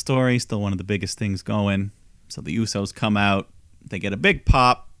Bloodline story, still one of the biggest things going. So the Usos come out. They get a big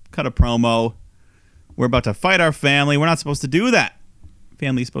pop, cut a promo. We're about to fight our family. We're not supposed to do that.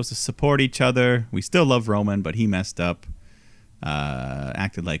 Family's supposed to support each other. We still love Roman, but he messed up.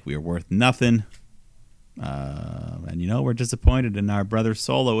 Acted like we were worth nothing. And, we're disappointed in our brother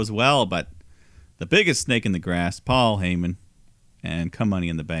Solo as well. But the biggest snake in the grass, Paul Heyman, and come Money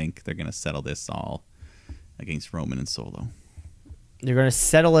in the Bank, they're going to settle this all against Roman and Solo. They're going to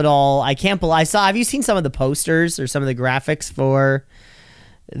settle it all. I can't believe... have you seen some of the posters or some of the graphics for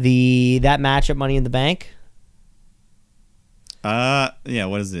that match at Money in the Bank? Yeah,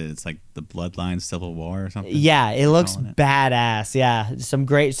 what is it? It's like the Bloodline Civil War or something? Yeah, it looks badass. Yeah, some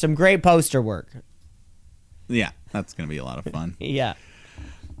great poster work. Yeah, that's going to be a lot of fun. Yeah.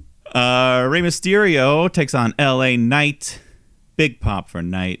 Rey Mysterio takes on LA Knight. Big pop for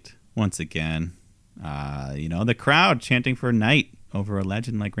Knight once again. The crowd chanting for Knight over a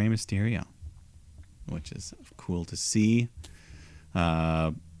legend like Rey Mysterio, which is cool to see.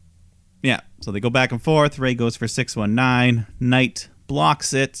 Yeah, so they go back and forth. Rey goes for 619. Knight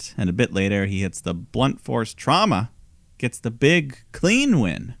blocks it, and a bit later he hits the blunt force trauma, gets the big clean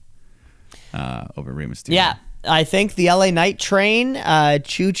win over Rey Mysterio. Yeah, I think the LA Knight train,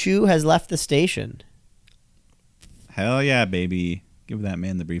 choo-choo, has left the station. Hell yeah, baby. Give that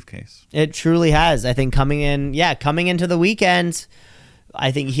man the briefcase. It truly has. I think coming into the weekend,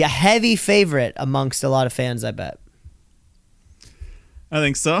 I think a heavy favorite amongst a lot of fans, I bet. I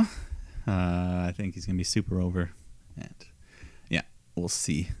think so. I think he's going to be super over. And yeah, we'll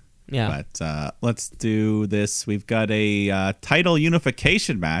see. Yeah. But let's do this. We've got a title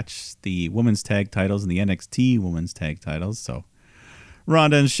unification match. The women's tag titles and the NXT women's tag titles. So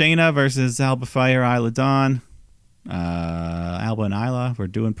Ronda and Shayna versus Alba Fire, Isla Dawn. Alba and Isla were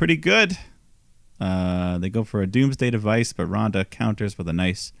doing pretty good. They go for a Doomsday Device, but Ronda counters with a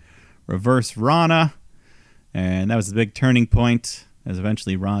nice reverse Rana. And that was the big turning point, as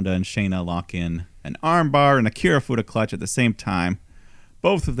eventually Ronda and Shayna lock in an armbar and a Kirifuda clutch at the same time.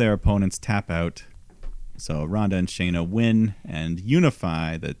 Both of their opponents tap out. So Ronda and Shayna win and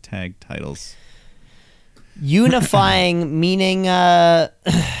unify the tag titles. Unifying meaning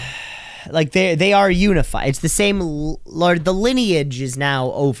like they are unified. It's the same. The lineage is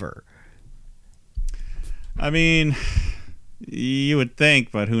now over. I mean, you would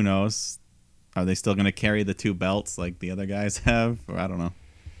think, but who knows? Are they still going to carry the 2 belts like the other guys have? Or I don't know.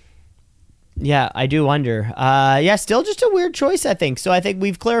 Yeah, I do wonder. Yeah, still just a weird choice, I think. So I think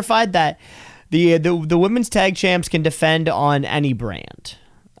we've clarified that the women's tag champs can defend on any brand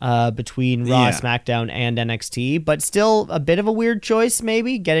between Raw, SmackDown, and NXT, but still a bit of a weird choice,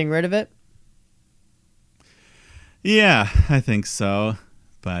 maybe, getting rid of it. Yeah, I think so.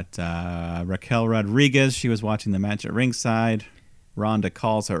 But Raquel Rodriguez, she was watching the match at ringside. Ronda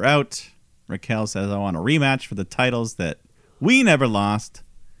calls her out. Raquel says, I want a rematch for the titles that we never lost.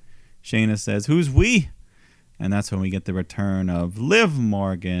 Shayna says, who's we? And that's when we get the return of Liv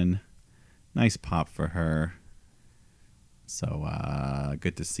Morgan. Nice pop for her. So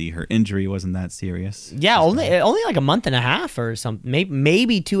good to see her injury wasn't that serious. Yeah, only like a month and a half or something,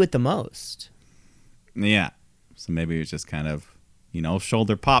 maybe 2 at the most. Yeah. So maybe it was just kind of,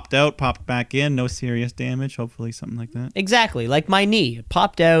 shoulder popped out, popped back in, no serious damage. Hopefully something like that. Exactly, like my knee. It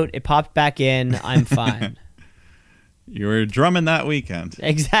popped out, it popped back in. I'm fine. You were drumming that weekend.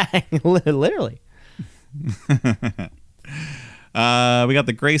 Exactly, literally. We got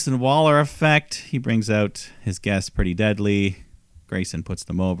the Grayson Waller effect. He brings out his guest Pretty Deadly. Grayson puts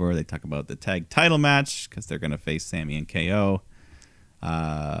them over. They talk about the tag title match because they're going to face Sammy and KO.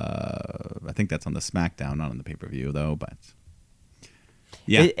 I think that's on the SmackDown, not on the pay-per-view though. But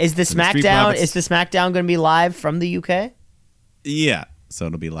yeah, is the SmackDown going to be live from the UK? Yeah, so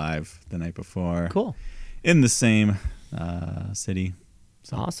it'll be live the night before. Cool. In the same city.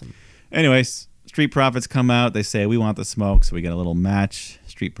 So. Awesome. Anyways, Street Profits come out. They say, we want the smoke. So we get a little match.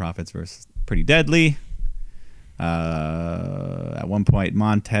 Street Profits versus Pretty Deadly. At one point,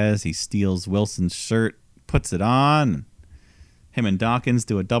 Montez, he steals Wilson's shirt, puts it on. Him and Dawkins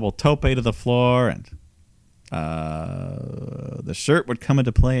do a double tope to the floor. And the shirt would come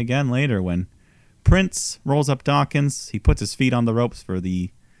into play again later when Prince rolls up Dawkins. He puts his feet on the ropes for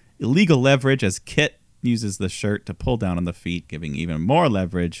the illegal leverage as Kit uses the shirt to pull down on the feet, giving even more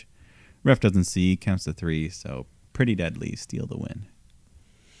leverage. Ref doesn't see, counts to 3, so Pretty Deadly steal the win.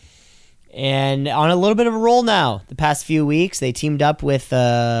 And on a little bit of a roll now. The past few weeks, they teamed up with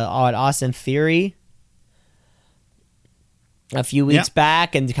Austin Theory a few weeks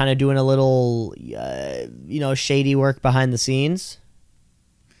back and kind of doing a little, shady work behind the scenes.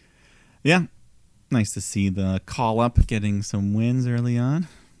 Yeah. Nice to see the call-up getting some wins early on.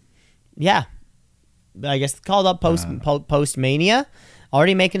 Yeah. I guess called up post-Mania.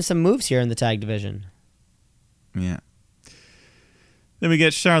 Already making some moves here in the tag division. Yeah. Then we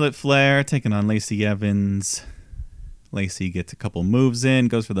get Charlotte Flair taking on Lacey Evans. Lacey gets a couple moves in,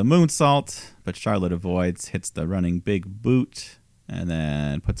 goes for the moonsault, but Charlotte avoids, hits the running big boot, and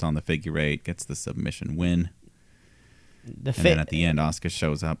then puts on the figure 8, gets the submission win. And then at the end, Asuka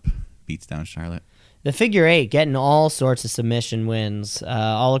shows up, beats down Charlotte. The figure 8 getting all sorts of submission wins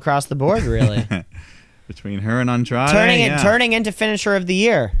all across the board, really. Between her and Andrade, turning into finisher of the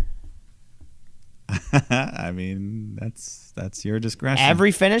year. I mean, that's your discretion.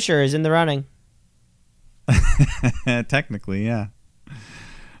 Every finisher is in the running. Technically, yeah.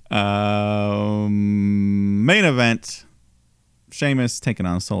 Main event: Sheamus taking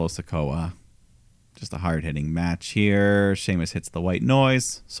on Solo Sikoa. Just a hard-hitting match here. Sheamus hits the white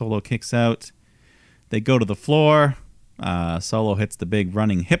noise. Solo kicks out. They go to the floor. Solo hits the big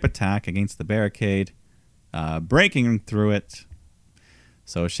running hip attack against the barricade, breaking through it.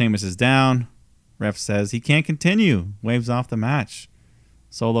 So Sheamus is down. Ref says he can't continue. Waves off the match.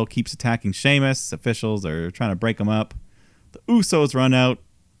 Solo keeps attacking Sheamus. Officials are trying to break him up. The Usos run out,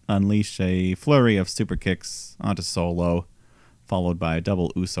 unleash a flurry of super kicks onto Solo, followed by a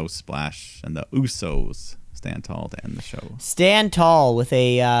double Uso splash, and the Usos stand tall to end the show. Stand tall with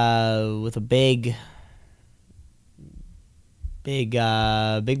a big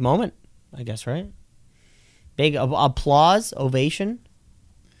moment, I guess, right? Big applause, ovation.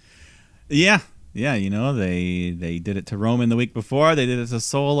 Yeah, they did it to Roman the week before. They did it to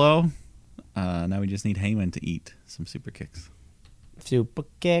Solo. Now we just need Heyman to eat some super kicks. Super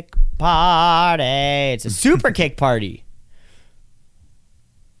kick party. It's a super kick party.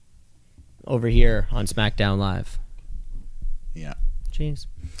 Over here on SmackDown Live. Yeah. Jeez.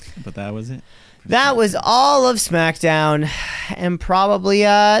 But that was it. That was all of SmackDown, and probably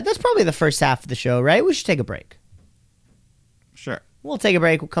that's probably the first half of the show, right? We should take a break. Sure. We'll take a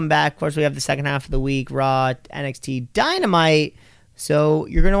break. We'll come back. Of course, we have the second half of the week, Raw, NXT, Dynamite. So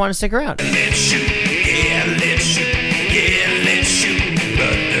you're going to want to stick around. Let's shoot. Yeah, let's shoot. Yeah, let's shoot.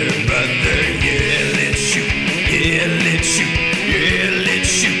 Brother. Yeah, let's shoot. Yeah, let's shoot. Yeah, let's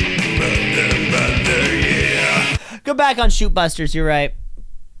shoot. Brother. Yeah. Go back on Shoot Busters. You're right.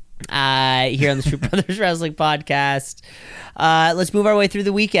 Here on the Shoot Brothers Wrestling Podcast. Let's move our way through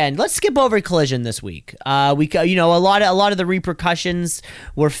the weekend. Let's skip over Collision this week. A lot of the repercussions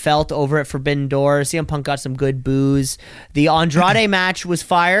were felt over at Forbidden Door. CM Punk got some good boos. The Andrade match was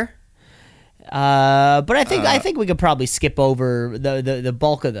fire. But I think we could probably skip over the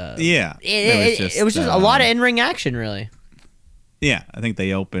bulk of the. Yeah. It was just a lot of in-ring action, really. Yeah, I think they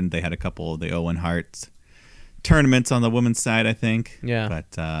had a couple of the Owen Hart tournaments on the women's side, I think. Yeah.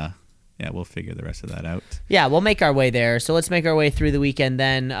 But we'll figure the rest of that out. Yeah, we'll make our way there. So let's make our way through the weekend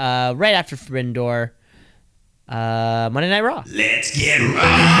then. Right after Forbidden Door, Monday Night Raw. Let's get raw.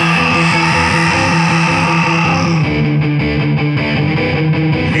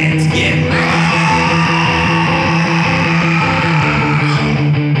 Let's get raw.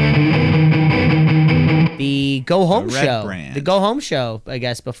 go home The red show. brand. The go home show, I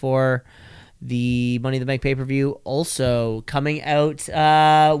guess, before the Money in the Bank pay-per-view. Also coming out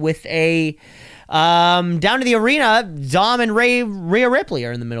with a down to the arena. Dom and Rhea Ripley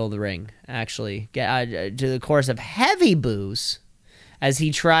are in the middle of the ring. Actually, get to the chorus of heavy boos as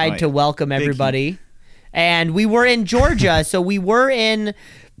he tried to welcome everybody. And we were in Georgia, so we were in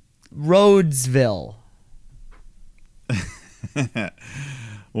Rhodesville.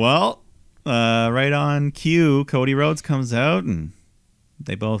 Well, right on cue, Cody Rhodes comes out and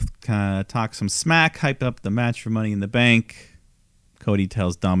they both kind of talk some smack, hype up the match for Money in the Bank. Cody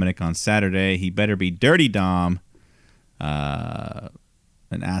tells Dominic on Saturday he better be Dirty Dom, and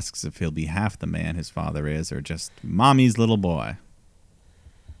asks if he'll be half the man his father is or just mommy's little boy.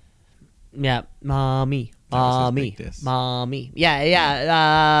 Yeah, mommy. That was his Mommy. big diss. Mommy.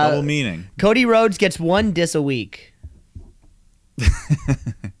 Yeah. Double meaning. Cody Rhodes gets one diss a week.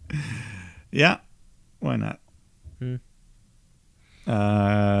 Yeah, why not? Hmm.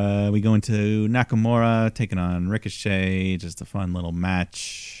 We go into Nakamura taking on Ricochet. Just a fun little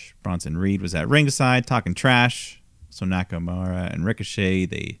match. Bronson Reed was at ringside talking trash. So Nakamura and Ricochet,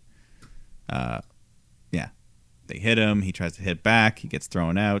 they hit him. He tries to hit back. He gets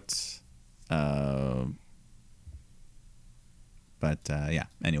thrown out.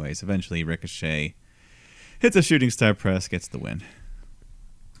 Anyways, eventually Ricochet hits a shooting star press, gets the win.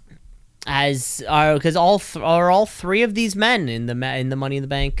 Because all three of these men in the Money in the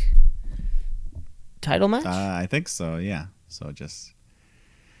Bank title match? I think so, yeah. So just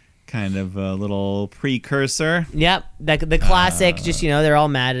kind of a little precursor. Yep, the classic. Just they're all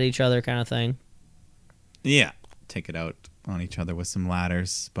mad at each other kind of thing. Yeah, take it out on each other with some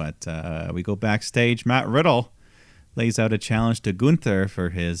ladders. But we go backstage. Matt Riddle lays out a challenge to Gunther for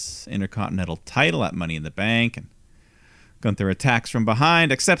his Intercontinental title at Money in the Bank. And Gunther attacks from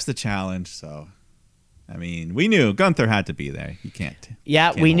behind, accepts the challenge. So, I mean, we knew Gunther had to be there. You can't.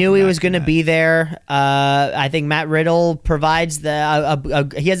 Yeah, can't we hold knew him he back was from going to that. be there. I think Matt Riddle provides he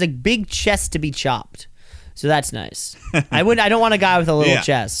has a big chest to be chopped. So that's nice. I don't want a guy with a little Yeah.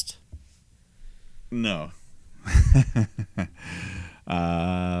 chest. No.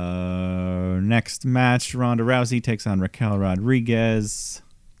 Next match, Ronda Rousey takes on Raquel Rodriguez.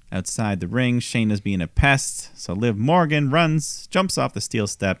 Outside the ring, Shayna's being a pest, so Liv Morgan jumps off the steel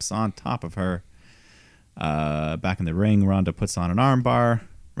steps on top of her. Back in the ring, Ronda puts on an armbar.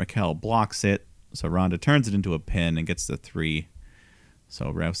 Raquel blocks it, so Ronda turns it into a pin and gets the 3.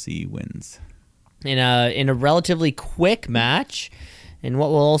 So Rousey wins. In a relatively quick match, and what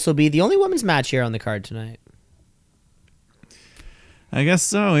will also be the only women's match here on the card tonight. I guess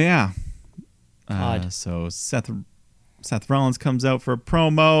so, yeah. Odd. So Seth Rollins comes out for a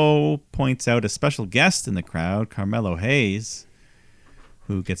promo, points out a special guest in the crowd, Carmelo Hayes,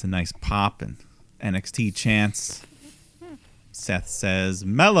 who gets a nice pop and NXT chants. Seth says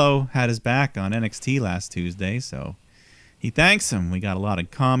Mello had his back on NXT last Tuesday, so he thanks him. We got a lot in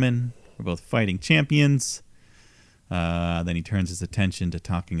common. We're both fighting champions. Then he turns his attention to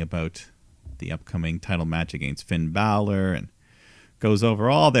talking about the upcoming title match against Finn Balor and goes over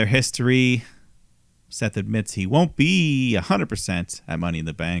all their history. Seth admits he won't be 100% at Money in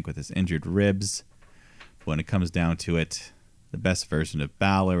the Bank with his injured ribs. But when it comes down to it, the best version of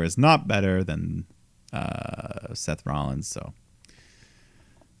Balor is not better than Seth Rollins. So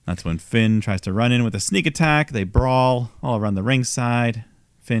that's when Finn tries to run in with a sneak attack. They brawl all around the ringside.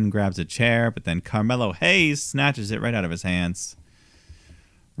 Finn grabs a chair, but then Carmelo Hayes snatches it right out of his hands.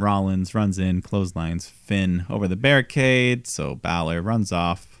 Rollins runs in, clotheslines Finn over the barricade, so Balor runs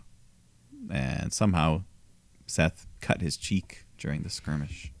off, and somehow Seth cut his cheek during the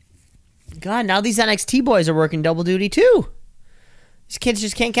skirmish. God, now these NXT boys are working double duty too. These kids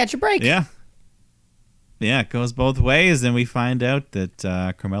just can't catch a break. Yeah, it goes both ways, and we find out that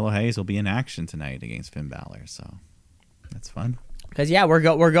Carmelo Hayes will be in action tonight against Finn Balor, so that's fun. Because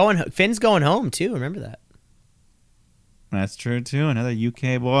we're going. Finn's going home too. Remember that. That's true, too. Another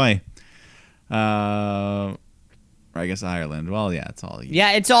UK boy. I guess Ireland. Well, yeah, it's all.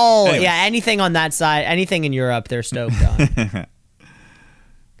 Yeah, it's all. Anyways. Yeah, anything on that side, anything in Europe, they're stoked on.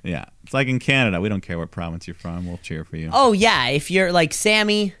 Yeah, it's like in Canada. We don't care what province you're from. We'll cheer for you. Oh yeah, if you're like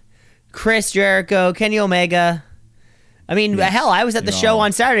Sammy, Chris Jericho, Kenny Omega. I mean, Yeah, hell, I was at the you're show all-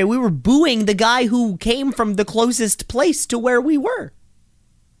 on Saturday. We were booing the guy who came from the closest place to where we were.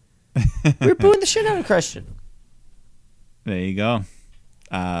 We were booing the shit out of Christian. There you go.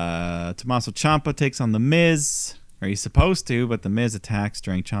 Tommaso Ciampa takes on The Miz, or he's supposed to, but The Miz attacks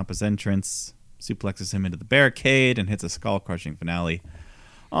during Ciampa's entrance, suplexes him into the barricade, and hits a skull-crushing finale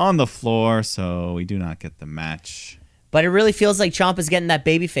on the floor, so we do not get the match. But it really feels like Ciampa's getting that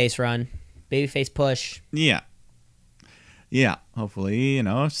babyface run, babyface push. Yeah, Yeah, hopefully,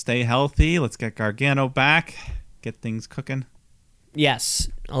 stay healthy. Let's get Gargano back. Get things cooking. Yes,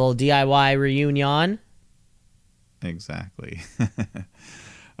 a little DIY reunion. Exactly.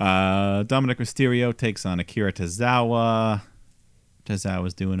 Dominic Mysterio takes on Akira Tozawa.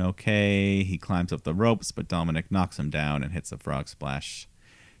 Tozawa's doing okay. He climbs up the ropes, but Dominic knocks him down and hits a frog splash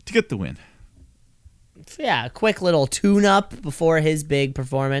to get the win. Yeah, a quick little tune-up before his big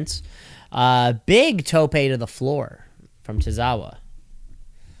performance. Big tope to the floor from Tozawa.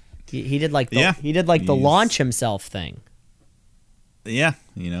 He did like the launch himself thing. Yeah,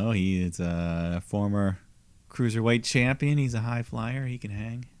 he is a former cruiserweight champion. He's a high flyer. He can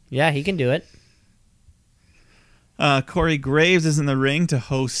hang. Yeah, he can do it. Corey Graves is in the ring to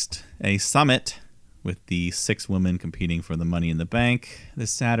host a summit with the 6 women competing for the Money in the Bank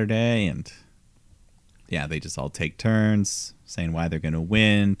this Saturday. And yeah, they just all take turns saying why they're going to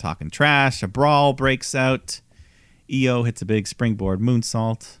win, talking trash. A brawl breaks out. Io hits a big springboard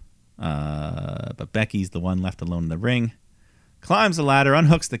moonsault. But Becky's the one left alone in the ring. Climbs the ladder,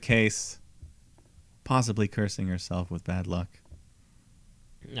 unhooks the case, possibly cursing herself with bad luck.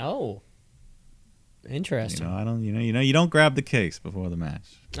 Oh, interesting. You don't grab the case before the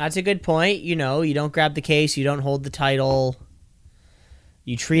match. That's a good point. You don't grab the case. You don't hold the title.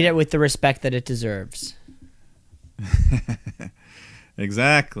 You treat it with the respect that it deserves.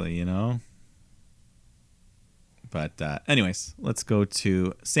 Exactly, But anyways, let's go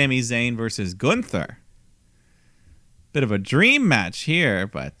to Sami Zayn versus Gunther. Bit of a dream match here,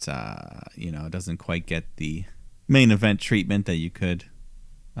 but it doesn't quite get the main event treatment that you could.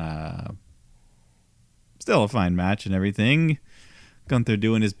 Still a fine match and everything. Gunther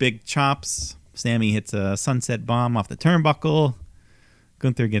doing his big chops. Sami hits a sunset bomb off the turnbuckle.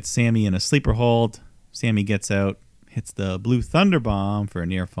 Gunther gets Sami in a sleeper hold. Sami gets out, hits the blue thunder bomb for a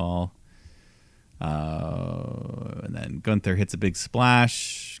near fall. And then Gunther hits a big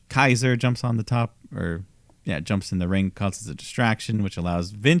splash. Kaiser jumps on the top, jumps in the ring, causes a distraction, which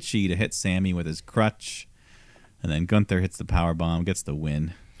allows Vinci to hit Sami with his crutch. And then Gunther hits the power bomb, gets the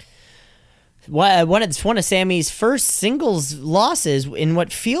win. It's one of Sami's first singles losses in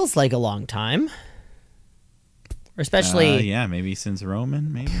what feels like a long time. Or especially... maybe since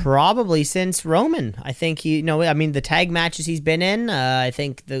Roman, maybe? Probably since Roman. I think the tag matches he's been in, I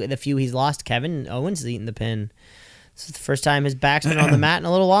think the few he's lost, Kevin Owens has eaten the pin. This is the first time his back's been on the mat in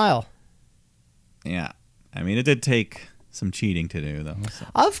a little while. Yeah. It did take some cheating to do, though. So.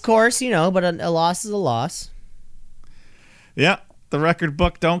 Of course, but a loss is a loss. Yeah. The record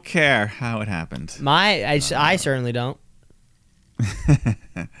book don't care how it happened. I certainly don't.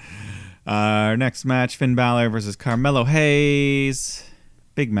 Our next match, Finn Balor versus Carmelo Hayes.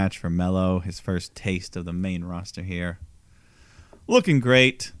 Big match for Melo. His first taste of the main roster here. Looking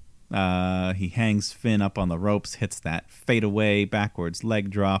great. He hangs Finn up on the ropes, hits that fadeaway backwards leg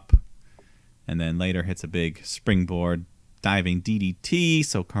drop, and then later hits a big springboard diving DDT,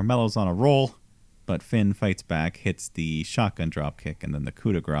 so Carmelo's on a roll. But Finn fights back, hits the shotgun drop kick, and then the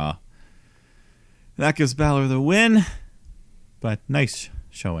coup de grace. That gives Balor the win, but nice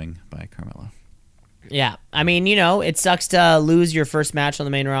showing by Carmelo. Yeah, it sucks to lose your first match on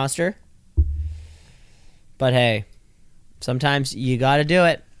the main roster. But hey, sometimes you got to do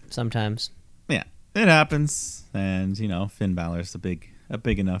it. Sometimes. Yeah, it happens. And, Finn Balor's a big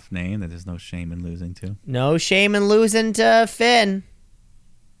enough name that there's no shame in losing to. No shame in losing to Finn.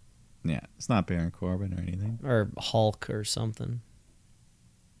 Yeah, it's not Baron Corbin or anything. Or Hulk or something.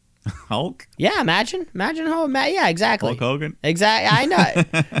 Hulk? Yeah, imagine how... Yeah, exactly. Hulk Hogan? Exactly. I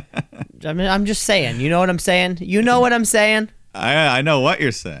know. I'm just saying. You know what I'm saying? You know what I'm saying? I know what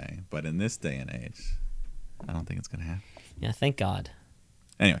you're saying, but in this day and age, I don't think it's going to happen. Yeah, thank God.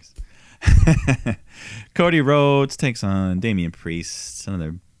 Anyways. Cody Rhodes takes on Damian Priest.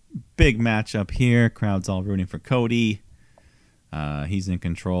 Another big matchup here. Crowd's all rooting for Cody. He's in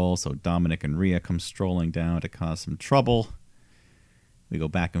control, so Dominic and Rhea come strolling down to cause some trouble. We go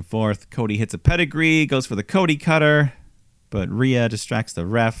back and forth. Cody hits a pedigree, goes for the Cody cutter, but Rhea distracts the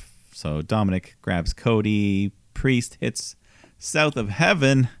ref, so Dominic grabs Cody. Priest hits South of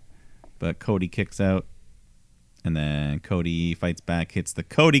Heaven, but Cody kicks out. And then Cody fights back, hits the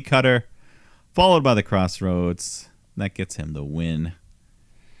Cody cutter, followed by the Crossroads. That gets him the win.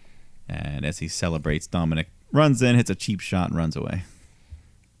 And as he celebrates, Dominic runs in, hits a cheap shot, and runs away.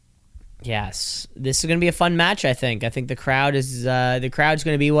 Yes, this is going to be a fun match. I think the crowd's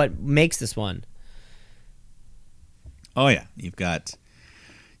going to be what makes this one. Oh yeah, you've got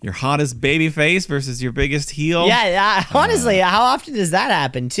your hottest babyface versus your biggest heel. Yeah, honestly, how often does that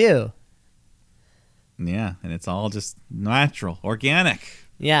happen too? Yeah, and it's all just natural, organic.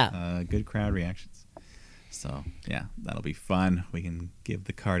 Yeah, good crowd reactions. So, yeah, that'll be fun. We can give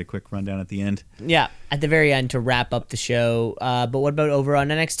the card a quick rundown at the end. Yeah, at the very end to wrap up the show. But what about over on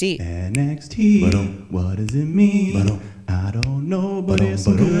NXT? NXT, what does it mean? I don't know, but it's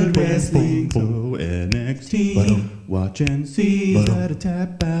some good wrestling. So NXT, watch and see. Is that a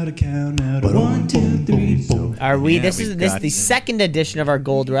tap out, a count out, a 1, 2, 3? So Are we? Yeah, this we've is this got- the second edition of our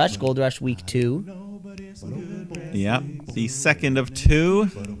Gold Rush Week 2. Yeah, the second of 2.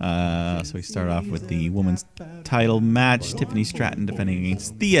 So we start off with the women's title match. Tiffany Stratton defending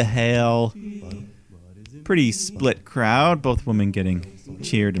against Thea Hale. Pretty split crowd. Both women getting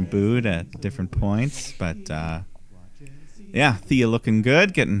cheered and booed at different points. But, yeah, Thea looking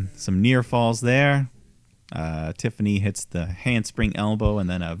good. Getting some near falls there. Tiffany hits the handspring elbow and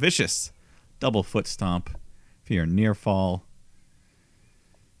then a vicious double foot stomp for your near fall.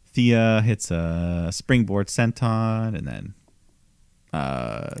 Thea hits a springboard senton, and then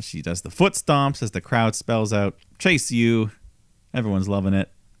she does the foot stomps as the crowd spells out, "Chase you." Everyone's loving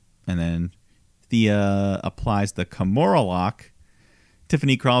it. And then Thea applies the Kimura lock.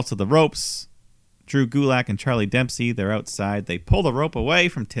 Tiffany crawls to the ropes. Drew Gulak and Charlie Dempsey, they're outside. They pull the rope away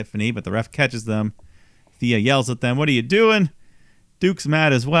from Tiffany, but the ref catches them. Thea yells at them, "What are you doing?" Duke's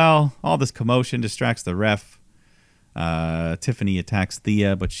mad as well. All this commotion distracts the ref. Tiffany attacks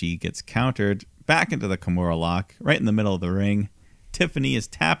Thea, but she gets countered back into the Kimura lock right in the middle of the ring. Tiffany is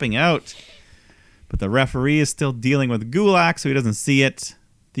tapping out, but the referee is still dealing with Gulak, so he doesn't see it.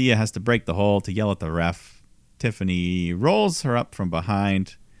 Thea has to break the hold to yell at the ref. Tiffany rolls her up from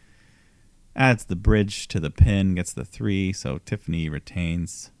behind, adds the bridge to the pin, gets the 3, so Tiffany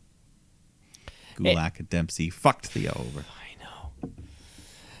retains. Gulak and Dempsey fucked Thea over.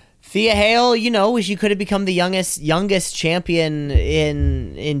 Thea Hale, she could have become the youngest champion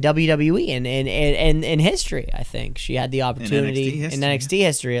in WWE in history. I think she had the opportunity in NXT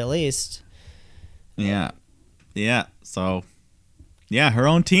history at least. Yeah. So, yeah, her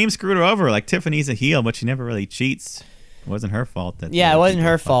own team screwed her over. Like, Tiffany's a heel, but she never really cheats. It wasn't her fault. It wasn't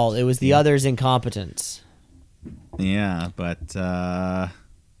her fault. It was the others' incompetence. Yeah, but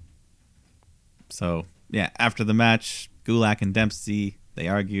so yeah, after the match, Gulak and Dempsey, they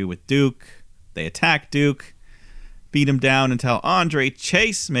argue with Duke. They attack Duke, beat him down until Andre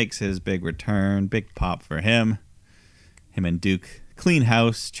Chase makes his big return. Big pop for him. Him and Duke clean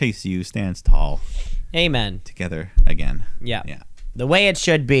house. Chase U stands tall. Amen. Together again. Yeah. Yeah. The way it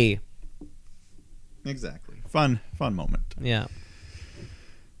should be. Exactly. Fun moment. Yeah.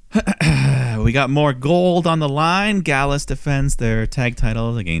 We got more gold on the line. Gallus defends their tag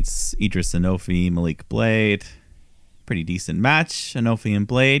titles against Idris Enofe, Malik Blade. Pretty decent match. Enofe and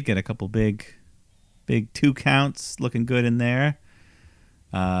Blade get a couple big 2 counts. Looking good in there.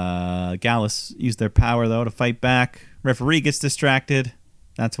 Gallus used their power, though, to fight back. Referee gets distracted.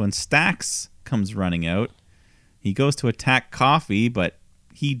 That's when Stax comes running out. He goes to attack Coffee, but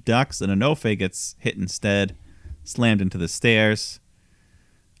he ducks, and Enofe gets hit instead. Slammed into the stairs.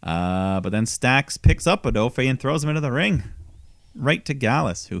 But then Stax picks up Enofe and throws him into the ring. Right to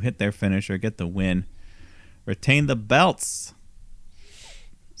Gallus, who hit their finisher, get the win. Retain the belts.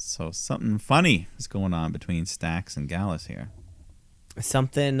 So something funny is going on between Stax and Gallus here.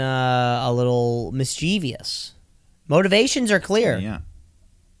 Something a little mischievous. Motivations are clear.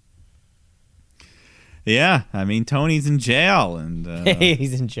 Yeah, I mean, Tony's in jail. And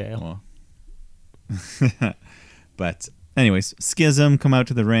he's in jail. Well, but anyways, Schism come out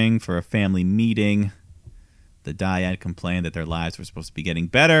to the ring for a family meeting. The Dyad complained that their lives were supposed to be getting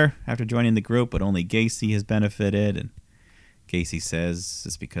better after joining the group, but only Gacy has benefited. And Gacy says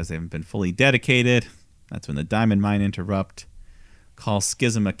it's because they haven't been fully dedicated. That's when the Diamond Mine interrupt. Call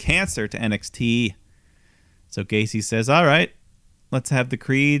Schism a cancer to NXT. So Gacy says, all right, let's have the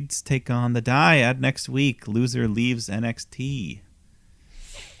Creeds take on the Dyad next week. Loser leaves NXT.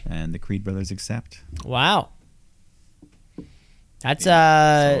 And the Creed brothers accept. Wow. That's So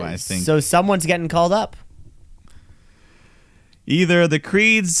I think so someone's getting called up. either the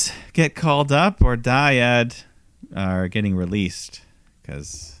Creeds get called up or Dyad are getting released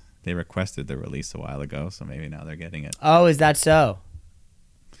because they requested the release a while ago, so maybe now they're getting it. Oh, is that so?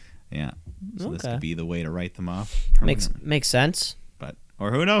 Yeah. So this Okay. could be the way to write them off. Makes sense. But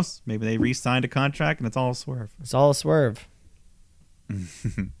or who knows? Maybe they re-signed a contract and it's all a swerve. It's all a swerve.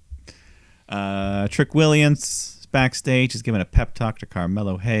 Trick Williams is backstage. He's giving a pep talk to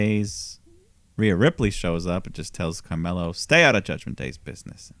Carmelo Hayes. Rhea Ripley shows up and just tells Carmelo, stay out of Judgment Day's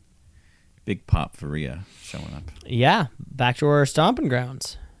business. Big pop for Rhea showing up. Yeah, back to our stomping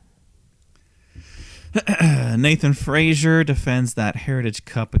grounds. Nathan Frazier defends that Heritage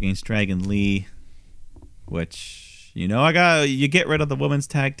Cup against Dragon Lee, which You get rid of the women's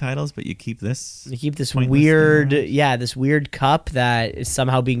tag titles, but you keep this. You keep this pointless weird, thing this weird cup that is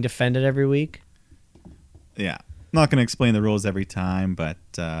somehow being defended every week. Yeah. Not going to explain the rules every time, but,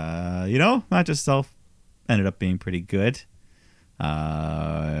 Match itself ended up being pretty good.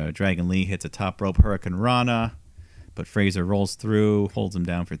 Dragon Lee hits a top rope Hurricane Rana, but Fraser rolls through, holds him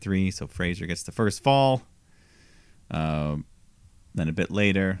down for 3, so Fraser gets the first fall. Then a bit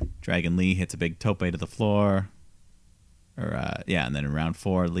later, Dragon Lee hits a big tope to the floor. And then in round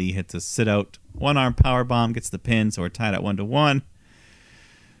 4, Lee hits a sit-out one-arm powerbomb, gets the pin, so we're tied at 1-1.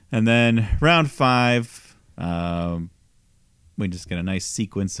 And then round 5, we just get a nice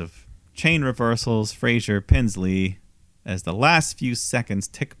sequence of chain reversals. Fraser pins Lee. As the last few seconds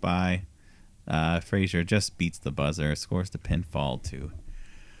tick by, Fraser just beats the buzzer, scores the pinfall to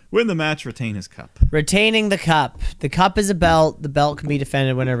win the match, retain his cup. Retaining the cup. The cup is a belt. The belt can be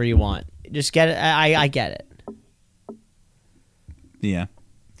defended whenever you want. Just get it. I get it. Yeah.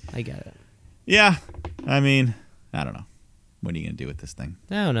 I get it. Yeah. I mean, I don't know. What are you going to do with this thing?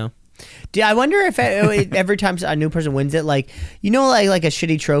 I don't know. I wonder if every time a new person wins it, like a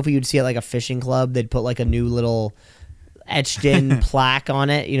shitty trophy you'd see at like a fishing club, they'd put like a new little etched in plaque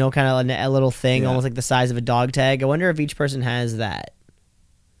on it, kind of a little thing, almost like the size of a dog tag. I wonder if each person has that.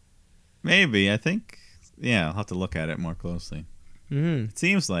 Maybe. I think, I'll have to look at it more closely. Mm-hmm. It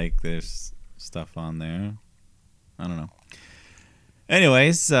seems like there's stuff on there. I don't know.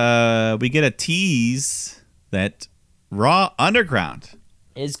 Anyways, we get a tease that Raw Underground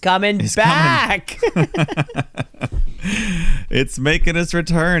is coming back. It's making its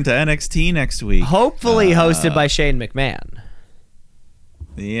return to NXT next week. Hopefully hosted by Shane McMahon.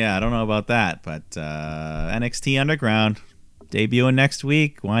 Yeah, I don't know about that, but NXT Underground debuting next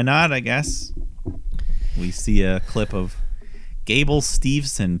week. Why not, I guess? We see a clip of Gable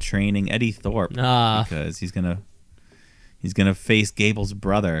Steveson training Eddie Thorpe because he's gonna face Gable's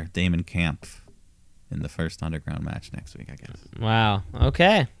brother, Damon Camp, in the first Underground match next week, I guess. Wow.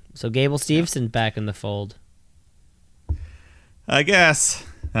 Okay. So Gable Steveson back in the fold. I guess.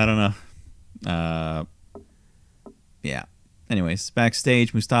 I don't know. Yeah. Anyways,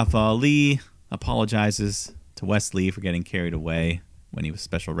 backstage, Mustafa Ali apologizes to Wesley for getting carried away when he was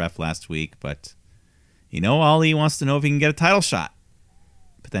special ref last week, but Ali wants to know if he can get a title shot.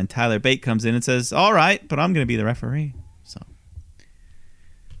 But then Tyler Bate comes in and says, all right, but I'm going to be the referee. So,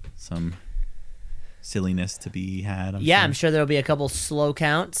 some silliness to be had. I'm sure there'll be a couple slow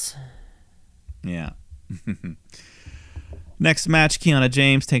counts. Yeah. Next match, Kiana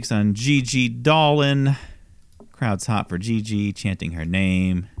James takes on Gigi Dolan. Crowd's hot for Gigi, chanting her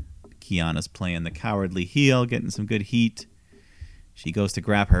name. Kiana's playing the cowardly heel, getting some good heat. She goes to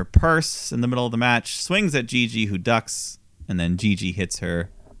grab her purse in the middle of the match, swings at Gigi, who ducks, and then Gigi hits her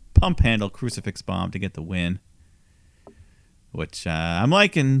pump handle crucifix bomb to get the win. Which I'm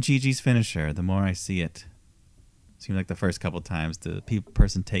liking Gigi's finisher the more I see it. Seemed like the first couple times the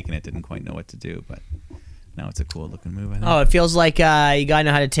person taking it didn't quite know what to do, but now it's a cool looking move, I think. Oh, it feels like you gotta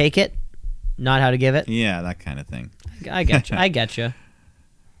know how to take it, not how to give it. Yeah, that kind of thing. I get you. I get you.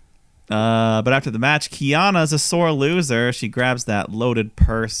 But after the match, Kiana's a sore loser. She grabs that loaded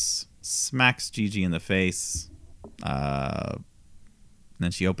purse, smacks Gigi in the face. And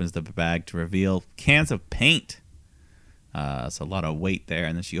then she opens the bag to reveal cans of paint. So a lot of weight there.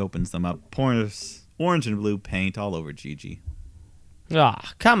 And then she opens them up, pours orange and blue paint all over Gigi. Oh,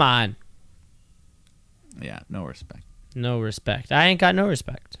 come on. Yeah, no respect. No respect. I ain't got no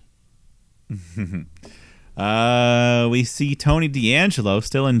respect. We see Tony D'Angelo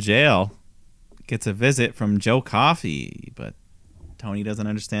still in jail. Gets a visit from Joe Coffey, but Tony doesn't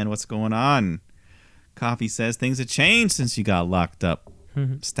understand what's going on. Coffey says things have changed since you got locked up.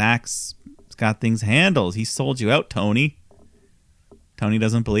 Stacks got things handled. He sold you out, Tony. Tony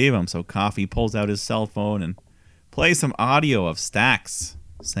doesn't believe him, so Coffey pulls out his cell phone and plays some audio of Stacks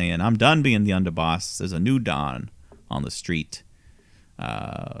saying, I'm done being the underboss. There's a new Don on the street.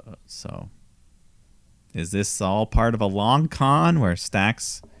 So is this all part of a long con where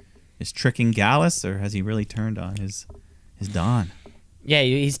Stacks is tricking Gallus, or has he really turned on his Don? Yeah,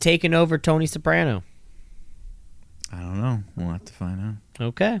 he's taken over Tony Soprano. I don't know. We'll have to find out.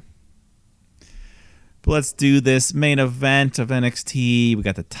 Okay. But let's do this main event of NXT. We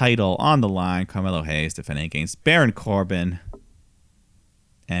got the title on the line. Carmelo Hayes defending against Baron Corbin.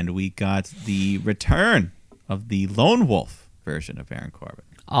 And we got the return of the Lone Wolf version of Baron Corbin.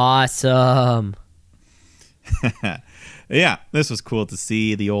 Awesome. Yeah, this was cool to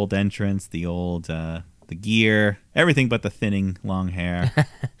see. The old entrance, the old the gear, everything but the thinning long hair.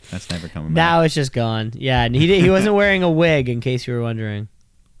 That's never coming back. Now it's just gone. Yeah, and he wasn't wearing a wig, in case you were wondering.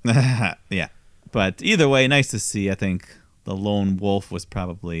 Yeah. But either way, nice to see. I think the Lone Wolf was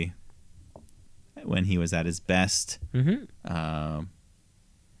probably when he was at his best. Mm-hmm.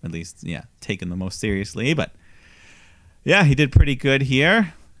 At least, taken the most seriously. But yeah, he did pretty good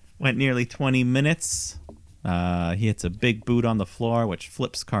here. Went nearly 20 minutes. He hits a big boot on the floor, which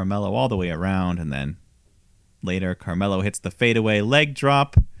flips Carmelo all the way around. And then later, Carmelo hits the fadeaway leg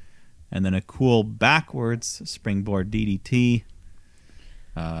drop. And then a cool backwards springboard DDT.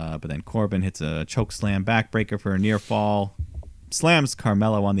 But then Corbin hits a choke slam backbreaker for a near fall. Slams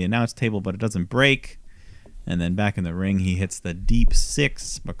Carmelo on the announce table, but it doesn't break. And then back in the ring, he hits the deep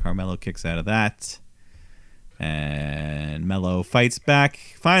six, but Carmelo kicks out of that. And Melo fights back.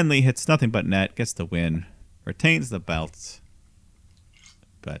 Finally hits nothing but net, gets the win, retains the belt.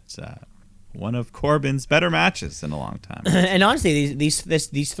 But one of Corbin's better matches in a long time. And honestly, these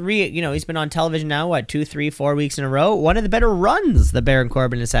three, he's been on television now, 2, 3, 4 weeks in a row. One of the better runs the Baron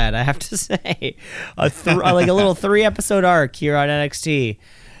Corbin has had, I have to say. Like a little 3-episode arc here on NXT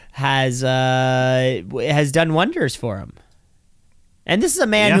has done wonders for him. And this is a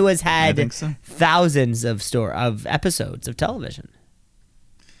man who has had thousands of episodes of television.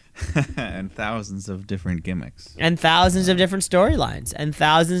 And thousands of different gimmicks. And thousands of different storylines. And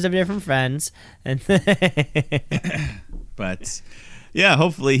thousands of different friends. And But, yeah,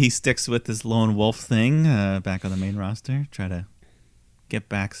 hopefully he sticks with this Lone Wolf thing back on the main roster. Try to get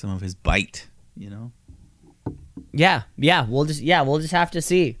back some of his bite, Yeah, we'll just have to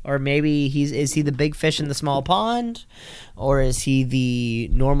see. Or maybe is he the big fish in the small pond, or is he the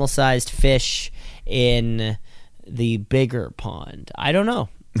normal sized fish in the bigger pond? I don't know.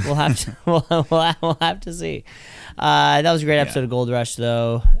 We'll have to we'll have to see. That was a great episode of Gold Rush,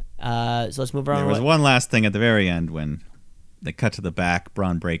 though. So let's move on. There was one last thing at the very end when they cut to the back.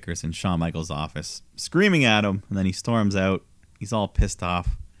 Braun Breaker's in Shawn Michaels' office, screaming at him, and then he storms out. He's all pissed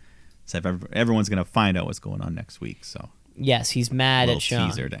off. So everyone's going to find out what's going on next week. So yes, he's mad at Shawn.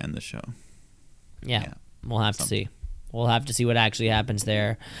 Teaser to end the show. Yeah. We'll have to see. We'll have to see what actually happens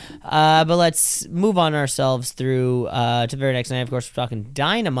there. But let's move on ourselves through to the very next night. Of course, we're talking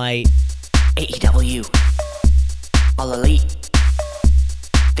Dynamite. AEW. All Elite.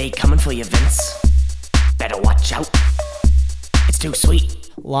 They coming for you, Vince. Better watch out. It's too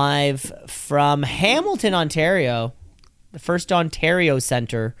sweet. Live from Hamilton, Ontario. The First Ontario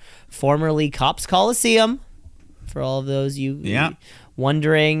Center, formerly Cops Coliseum. For all of those you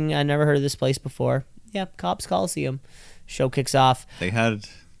wondering, I never heard of this place before. Yeah, Cops Coliseum. Show kicks off. They had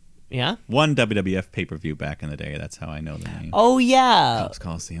one WWF pay-per-view back in the day. That's how I know the name. Oh, yeah. Cops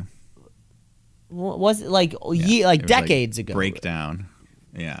Coliseum. Was it like decades ago? Breakdown.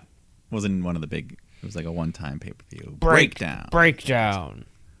 Yeah. Wasn't one of the big... It was like a one-time pay-per-view. Breakdown.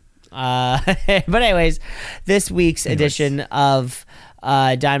 But anyways, this week's edition of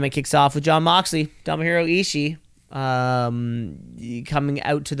Dynamite kicks off with Jon Moxley, Tomohiro Ishii, coming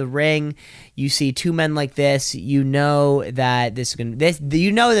out to the ring. You see two men like this, you know that this is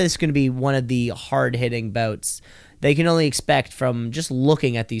going to be one of the hard-hitting bouts they can only expect from just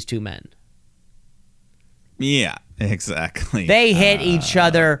looking at these two men. Yeah, exactly. They hit each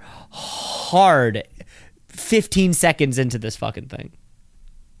other hard 15 seconds into this fucking thing.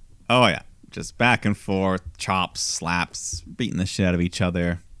 Oh, yeah. Just back and forth, chops, slaps, beating the shit out of each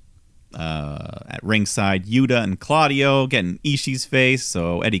other. At ringside, Yuta and Claudio getting Ishii's face,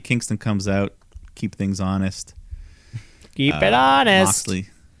 so Eddie Kingston comes out, keep things honest. Keep it honest.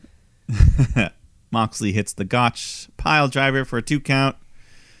 Moxley hits the Gotch pile driver for a 2 count.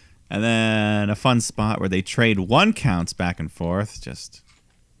 And then a fun spot where they trade 1 counts back and forth. Just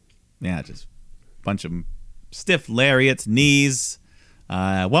a bunch of stiff lariats, knees.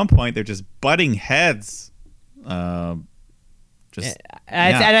 At one point, they're just butting heads. And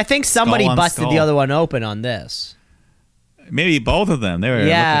I think somebody busted the other one open on this. Maybe both of them. They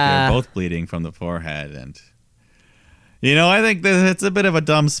were both bleeding from the forehead. And, I think that it's a bit of a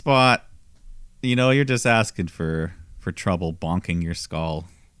dumb spot. You're just asking for trouble bonking your skull.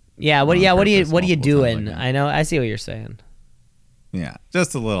 Yeah, what are you doing? I know, I see what you're saying. Yeah,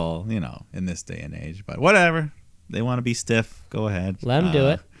 just a little, in this day and age, but whatever. They want to be stiff, go ahead. Let them do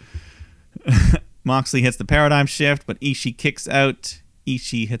it. Moxley hits the paradigm shift, but Ishii kicks out.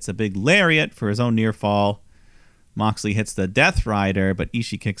 Ishii hits a big lariat for his own near fall. Moxley hits the Death Rider, but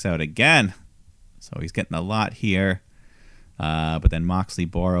Ishii kicks out again. So he's getting a lot here. But then Moxley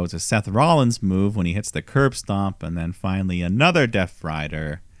borrows a Seth Rollins move when he hits the curb stomp, and then finally another Death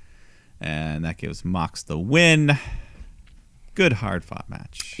Rider. And that gives Mox the win. Good hard-fought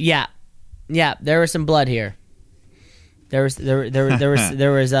match. Yeah, there was some blood here. There was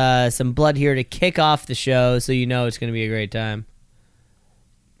some blood here to kick off the show, so it's going to be a great time.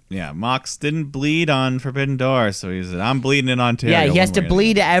 Yeah, Mox didn't bleed on Forbidden Door, so he said, I'm bleeding in Ontario. Yeah, he has when to we're gonna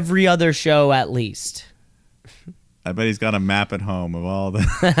bleed go." every other show at least. I bet he's got a map at home of all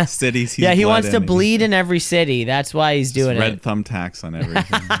the cities he's Yeah, he bled wants to in. bleed in every city. That's why he's doing Red it. thumbtacks on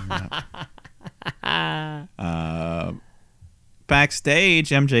everything. Backstage,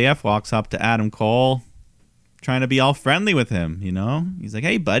 MJF walks up to Adam Cole, trying to be all friendly with him, you know? He's like,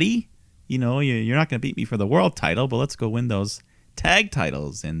 hey, buddy, you know, you're not going to beat me for the world title, but let's go win those tag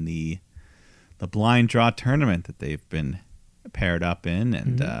titles in the blind draw tournament that they've been paired up in.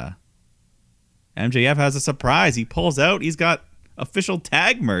 And MJF has a surprise. He pulls out, he's got official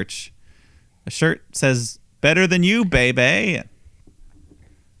tag merch. A shirt says, better than you, baby.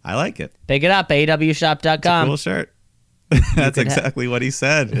 I like it. Pick it up, awshop.com. Cool shirt. That's exactly what he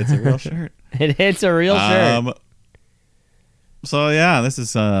said. It's a real shirt. It's a real shirt. So yeah, this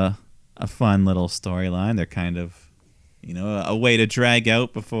is a fun little storyline. They're kind of, you know, a way to drag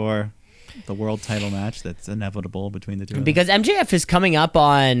out before the world title match that's inevitable between the two of them. Because MJF is coming up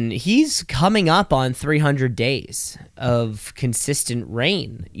on 300 days of consistent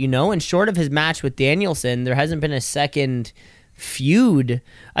reign, you know, and short of his match with Danielson, there hasn't been a second feud.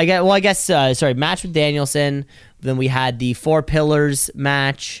 Match with Danielson. Then we had the Four Pillars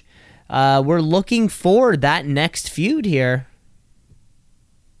match. We're looking for that next feud here.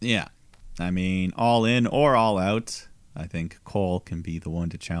 Yeah. I mean, all in or all out. I think Cole can be the one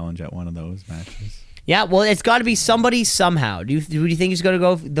to challenge at one of those matches. Yeah, well, it's got to be somebody somehow. Do you think he's going to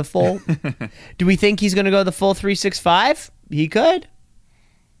go the full? Do we think he's going to go the full 365? He could.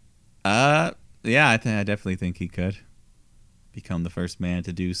 Yeah, I definitely think he could become the first man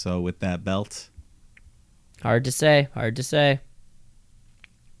to do so with that belt. Hard to say. Hard to say.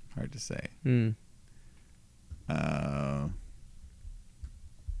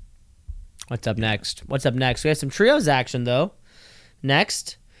 What's up next? We have some trios action, though.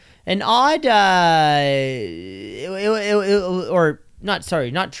 Next. An odd,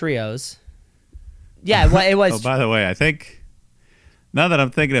 not trios. Yeah, well, it was. Oh, by the way, I think, now that I'm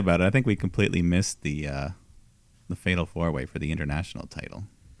thinking about it, I think we completely missed the Fatal 4-Way for the international title.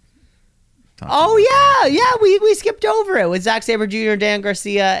 We skipped over it with Zack Sabre Jr., Dan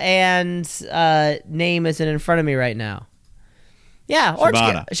Garcia, and name isn't in front of me right now. Yeah,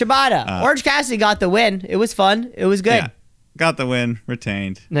 Shibata. Orange Cassidy got the win. It was fun. It was good. Yeah, got the win,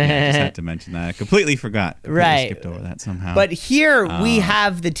 retained. Yeah, just had to mention that. I completely forgot. Skipped over that somehow. But here we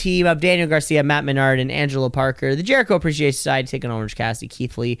have the team of Daniel Garcia, Matt Menard, and Angelo Parker. The Jericho Appreciation Society taking on Orange Cassidy,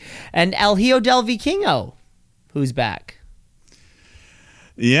 Keith Lee, and El Hijo del Vikingo, who's back.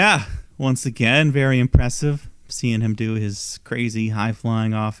 Yeah, once again, very impressive. Seeing him do his crazy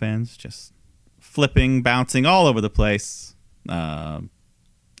high-flying offense, just flipping, bouncing all over the place. And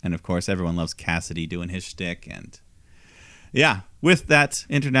of course, everyone loves Cassidy doing his shtick. And yeah, with that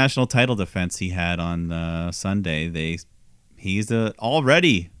international title defense he had on Sunday, he's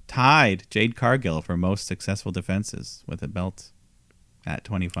already tied Jade Cargill for most successful defenses with a belt at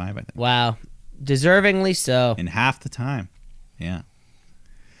 25, I think. Wow, deservingly so. In half the time, yeah.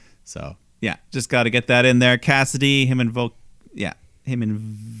 So yeah, just got to get that in there. Cassidy, him and Viking.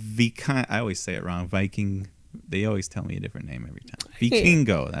 I always say it wrong. Viking. They always tell me a different name every time.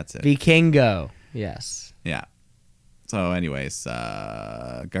 Vikingo, that's it. Vikingo, yes. Yeah. So anyways,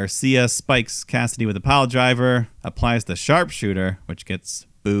 Garcia spikes Cassidy with a pile driver, applies the sharpshooter, which gets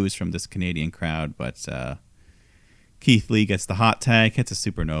boos from this Canadian crowd, but Keith Lee gets the hot tag, hits a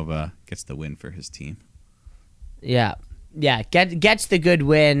supernova, gets the win for his team. Yeah. Yeah, gets the good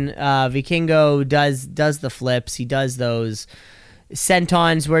win. Vikingo does the flips. He does those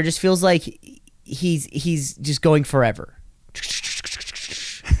sentons where it just feels like he's just going forever.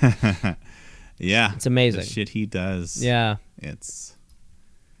 Yeah, it's amazing. The shit he does. Yeah, it's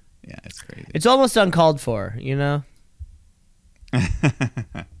crazy. It's almost uncalled for, you know.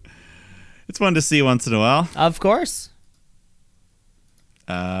 It's fun to see once in a while. Of course.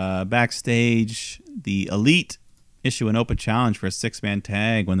 Backstage, the Elite issue an open challenge for a 6-man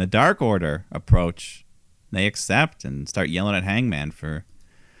tag. When the Dark Order approach, they accept and start yelling at Hangman for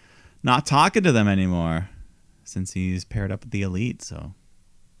not talking to them anymore since he's paired up with the Elite. So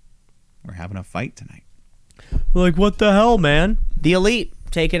we're having a fight tonight. Like, what the hell, man? The Elite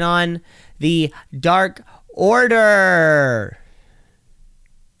taking on the Dark Order.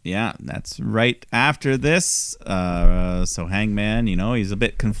 Yeah, that's right after this. So Hangman, you know, he's a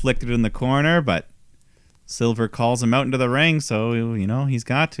bit conflicted in the corner, but Silver calls him out into the ring, so, you know, he's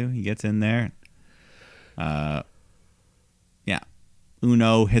got to. He gets in there. Yeah.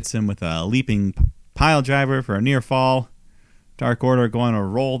 Uno hits him with a leaping pile driver for a near fall. Dark Order go on a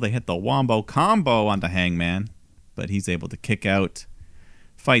roll. They hit the Wombo combo onto Hangman, but he's able to kick out.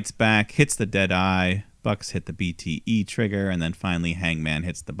 fights back, hits the dead eye. Bucks hit the BTE trigger, and then finally Hangman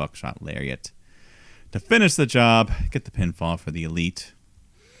hits the buckshot lariat to finish the job, get the pinfall for the Elite.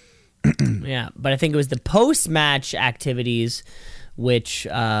 Yeah, but I think it was the post-match activities which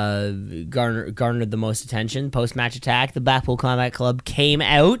garnered the most attention. Post-match attack, the Blackpool Combat Club came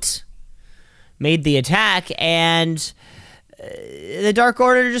out, made the attack, and the Dark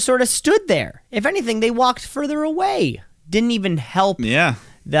Order just sort of stood there. If anything, they walked further away. Didn't even help Yeah.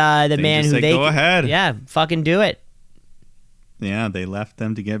 the They man just who said, they... "Go ahead." Yeah, fucking do it. Yeah, they left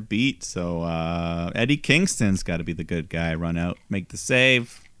them to get beat. So Eddie Kingston's got to be the good guy, run out, make the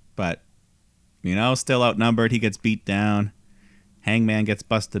save. But, still outnumbered. He gets beat down. Hangman gets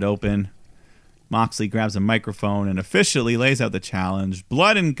busted open. Moxley grabs a microphone and officially lays out the challenge.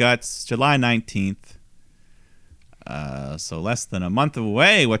 Blood and Guts, July 19th. So less than a month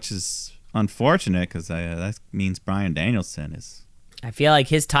away, which is unfortunate because that means Bryan Danielson is... I feel like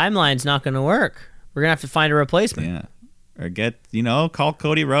his timeline's not going to work. We're going to have to find a replacement. Yeah. Or call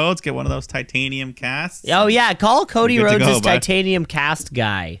Cody Rhodes, get one of those titanium casts. Oh, yeah, call Cody You're good to Rhodes' go, bud. titanium cast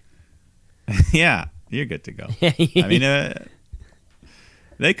guy. Yeah, you're good to go. I mean,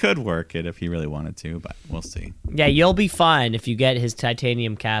 they could work it if he really wanted to, but we'll see. Yeah, you'll be fine if you get his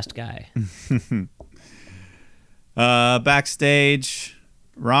titanium cast guy. Backstage,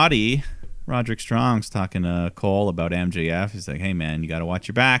 Roderick Strong's talking to Cole about MJF. He's like, "Hey, man, you got to watch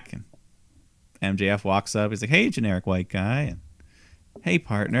your back." And MJF walks up. He's like, "Hey, generic white guy." And, "Hey,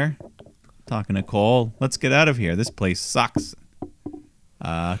 partner." Talking to Cole. "Let's get out of here. This place sucks."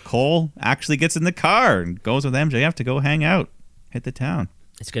 Cole actually gets in the car and goes with MJF to go hang out, hit the town.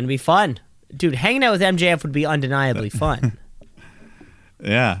 It's going to be fun. Dude, hanging out with MJF would be undeniably fun.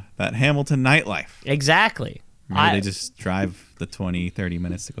 Yeah, that Hamilton nightlife. Exactly. Maybe they just drive the 20, 30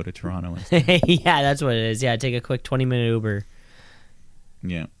 minutes to go to Toronto. Instead. Yeah, that's what it is. Yeah, take a quick 20-minute Uber.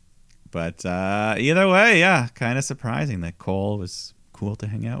 Yeah. But either way, yeah, kind of surprising that Cole was cool to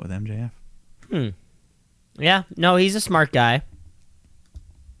hang out with MJF. Yeah, no, he's a smart guy.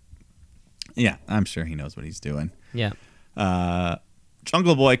 Yeah, I'm sure he knows what he's doing. Yeah.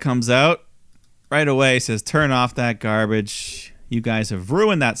 Jungle Boy comes out right away, says, "Turn off that garbage. You guys have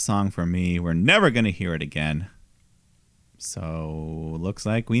ruined that song for me. We're never going to hear it again." So, looks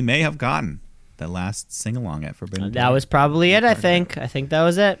like we may have gotten the last sing-along at Forbidden That Door. was probably it, I think. I think that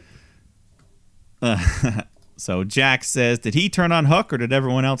was it. So Jack says, did he turn on Hook or did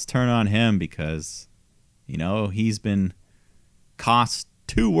everyone else turn on him? Because, he's been cost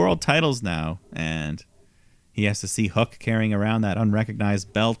 2 world titles now, and he has to see Hook carrying around that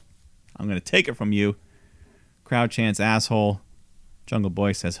unrecognized belt. "I'm going to take it from you." Crowd chants "asshole." Jungle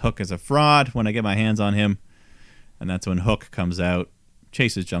Boy says Hook is a fraud when I get my hands on him. And that's when Hook comes out,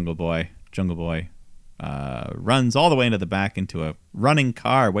 chases Jungle Boy. Jungle Boy runs all the way into the back into a running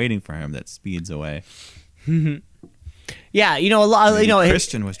car waiting for him that speeds away. Yeah, a lot. Maybe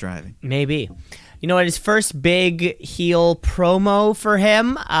Christian was driving. Maybe. His first big heel promo for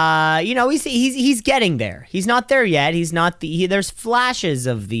him, he's getting there. He's not there yet. He's not there's flashes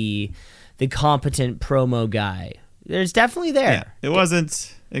of the competent promo guy. There's definitely there. Yeah, it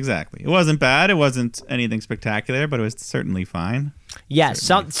wasn't exactly. It wasn't bad. It wasn't anything spectacular, but it was certainly fine. Yeah,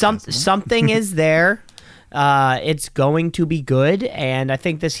 Certainly something is there. It's going to be good, and I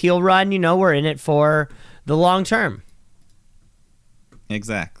think this heel run, we're in it for the long term.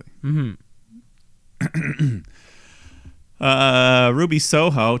 Exactly. Ruby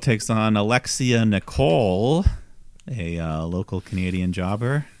Soho takes on Alexia Nicole, a local Canadian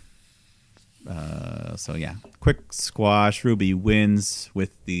jobber. So yeah, quick squash. Ruby wins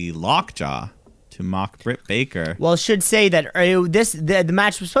with the lockjaw to mock Britt Baker. Well, should say that the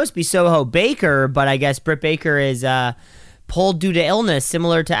match was supposed to be Soho Baker, but I guess Britt Baker is pulled due to illness,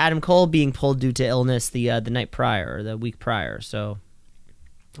 similar to Adam Cole being pulled due to illness the night prior or the week prior. So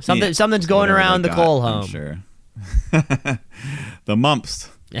something's going Whatever around they the got, Cole I'm home. sure. The mumps.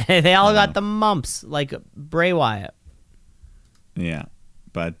 They all got the mumps like Bray Wyatt. Yeah,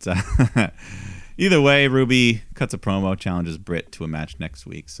 but either way, Ruby cuts a promo, challenges Britt to a match next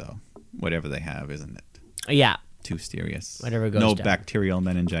week. So whatever they have, isn't it? Yeah. Too serious. Whatever goes No down. bacterial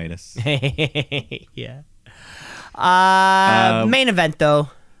meningitis. Yeah. Main event though.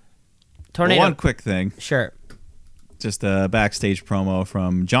 Tornado. One quick thing, Sure. just a backstage promo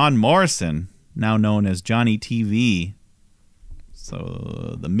from John Morrison, now known as Johnny TV.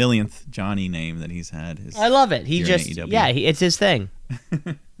 So the millionth Johnny name that he's had. I love it. He Here in just AEW. it's his thing.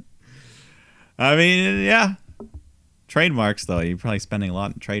 I mean, yeah. Trademarks, though. You're probably spending a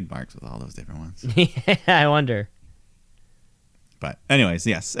lot on trademarks with all those different ones. I wonder. But anyways,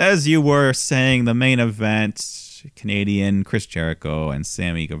 yes. As you were saying, the main event, match. Canadian, Chris Jericho, and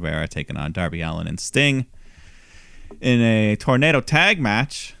Sammy Guevara taking on Darby Allin and Sting in a tornado tag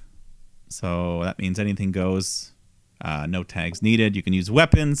match. So that means anything goes. No tags needed. You can use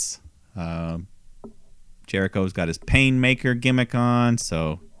weapons. Jericho's got his Painmaker gimmick on,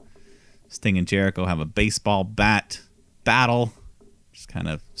 so Sting and Jericho have a baseball bat battle, just kind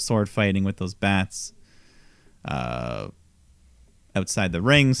of sword fighting with those bats. Outside the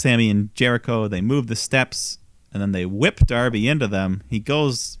ring, Sammy and Jericho, they move the steps, and then they whip Darby into them. He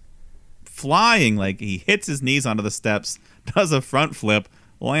goes flying, like he hits his knees onto the steps, does a front flip,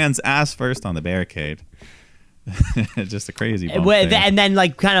 lands ass first on the barricade. Just a crazy bump there. And then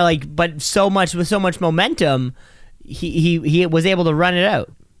like kind of like, but with so much momentum, he was able to run it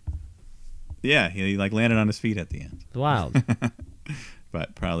out. Yeah, he like landed on his feet at the end. Wild.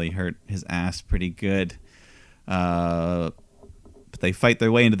 But probably hurt his ass pretty good. But they fight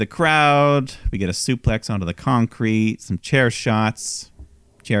their way into the crowd. We get a suplex onto the concrete, some chair shots.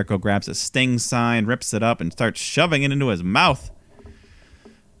 Jericho grabs a Sting sign, rips it up, and starts shoving it into his mouth.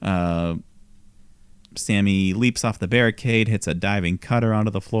 Sammy leaps off the barricade, hits a diving cutter onto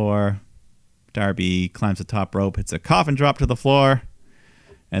the floor. Darby climbs the top rope, hits a coffin drop to the floor.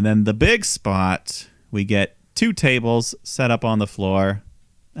 And then the big spot, we get 2 tables set up on the floor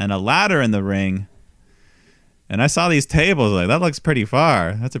and a ladder in the ring. And I saw these tables, like, that looks pretty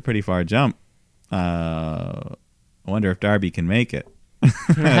far. That's a pretty far jump. I wonder if Darby can make it.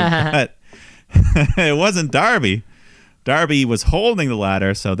 But it wasn't Darby. Darby was holding the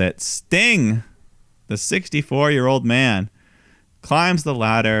ladder so that Sting, the 64-year-old man, climbs the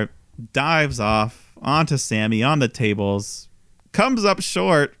ladder, dives off onto Sammy on the tables, comes up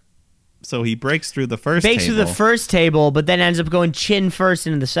short, so he breaks through the first table. Breaks through the first table, but then ends up going chin first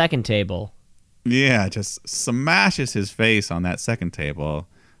into the second table. Yeah, just smashes his face on that second table.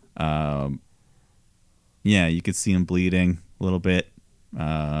 Yeah, you could see him bleeding a little bit.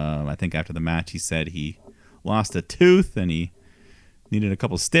 I think after the match he said he lost a tooth and he needed a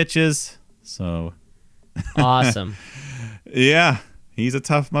couple stitches. So Awesome. yeah, he's a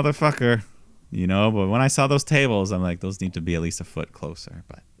tough motherfucker, you know. But when I saw those tables, I'm like, those need to be at least a foot closer.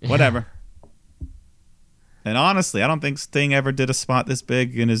 But whatever. And honestly, I don't think Sting ever did a spot this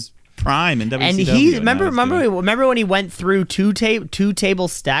big in his prime in WCW. And he remember when he went through two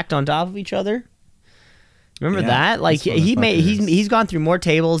tables stacked on top of each other? Remember that? Like he's gone through more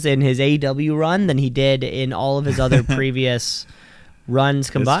tables in his AEW run than he did in all of his other previous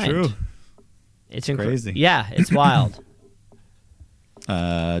runs combined. It's true. It's crazy. Yeah, it's wild.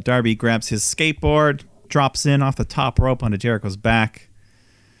 Darby grabs his skateboard, drops in off the top rope onto Jericho's back.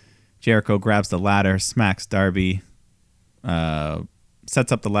 Jericho grabs the ladder, smacks Darby,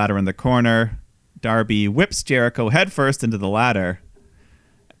 sets up the ladder in the corner. Darby whips Jericho headfirst into the ladder.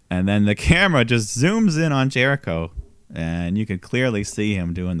 And then the camera just zooms in on Jericho, and you can clearly see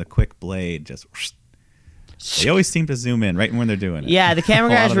him doing the quick blade. Just whoosh. They always seem to zoom in right when they're doing it. Yeah, the camera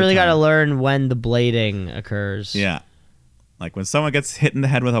guys really got to learn when the blading occurs. Yeah. Like when someone gets hit in the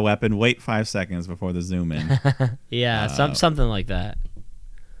head with a weapon, wait 5 seconds before the zoom in. Yeah, something like that.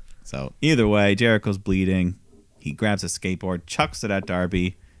 So either way, Jericho's bleeding. He grabs a skateboard, chucks it at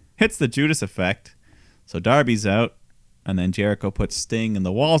Darby, hits the Judas effect. So Darby's out. And then Jericho puts Sting in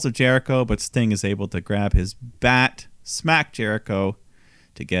the walls of Jericho, but Sting is able to grab his bat, smack Jericho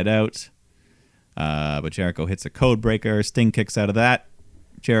to get out. But Jericho hits a code breaker. Sting kicks out of that.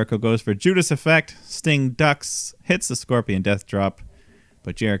 Jericho goes for Judas effect. Sting ducks, hits the Scorpion Death Drop,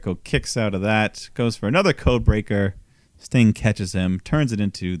 but Jericho kicks out of that, goes for another code breaker. Sting catches him, turns it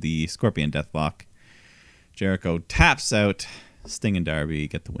into the Scorpion Deathlock. Jericho taps out. Sting and Darby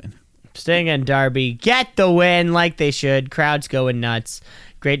get the win. Sting and Darby get the win like they should. Crowd's going nuts.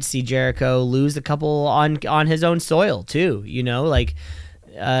 Great to see Jericho lose a couple on his own soil too. You know, like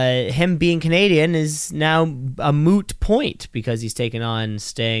him being Canadian is now a moot point because he's taken on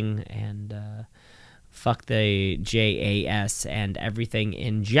Sting and fuck the JAS and everything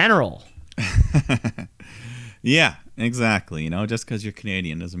in general. Yeah, exactly. You know, just because you're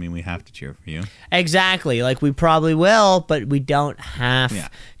Canadian doesn't mean we have to cheer for you. Exactly. Like we probably will, but we don't have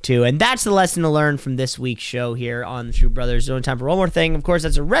to. And that's the lesson to learn from this week's show here on the True Brothers. Only time for one more thing. Of course,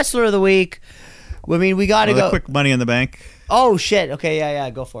 that's a wrestler of the week. I mean, we got to go. Quick Money in the Bank. Oh, shit. Okay, yeah,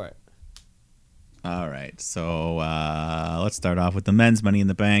 go for it. All right, so let's start off with the men's Money in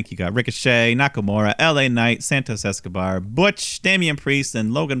the Bank. You got Ricochet, Nakamura, LA Knight, Santos Escobar, Butch, Damian Priest,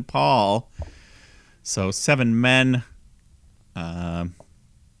 and Logan Paul. So 7 men. Yeah,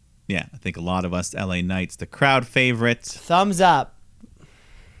 I think a lot of us, LA Knight's the crowd favorite. Thumbs up.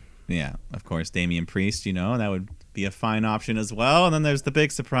 Yeah, of course, Damian Priest, you know, that would be a fine option as well. And then there's the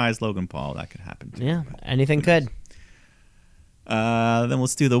big surprise Logan Paul. That could happen too. Yeah, anything could. Then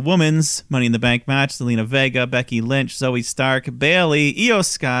let's do the women's Money in the Bank match. Zelina Vega, Becky Lynch, Zoe Stark, Bayley, Io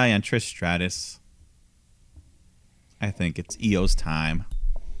Sky, and Trish Stratus. I think it's Io's time.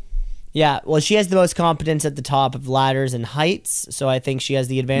 Yeah, well, she has the most competence at the top of ladders and heights, so I think she has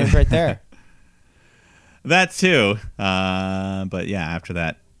the advantage right there. That too. But yeah, after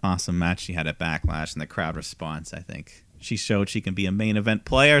that awesome match she had at Backlash and the crowd response, I think she showed she can be a main event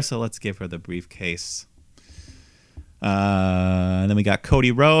player, so let's give her the briefcase. And then we got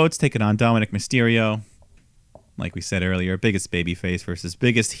Cody Rhodes taking on Dominic Mysterio. Like we said earlier, biggest babyface versus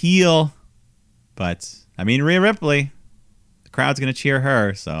biggest heel. But, I mean, Rhea Ripley, the crowd's going to cheer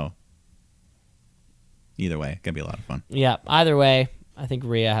her, so either way, going to be a lot of fun. Yeah, either way, I think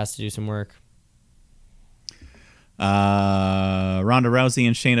Rhea has to do some work. Ronda Rousey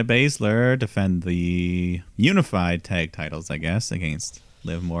and Shayna Baszler defend the unified tag titles, I guess, against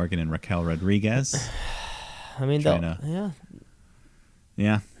Liv Morgan and Raquel Rodriguez. I mean, Yeah.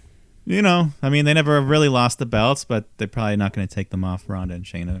 You know, I mean, they never really lost the belts, but they're probably not going to take them off Ronda and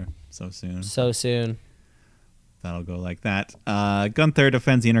Shayna so soon. So soon. That'll go like that. Gunther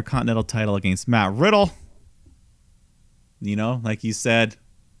defends the Intercontinental title against Matt Riddle. You know, like you said,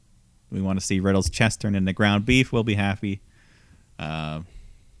 we want to see Riddle's chest turn into ground beef. We'll be happy. And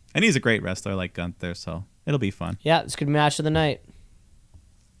he's a great wrestler like Gunther, so it'll be fun. Yeah, it's a good match of the night.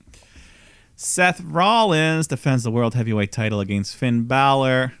 Seth Rollins defends the World Heavyweight title against Finn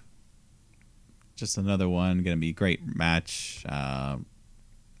Balor. Just another one. Going to be a great match.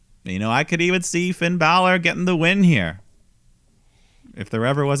 You know, I could even see Finn Balor getting the win here. If there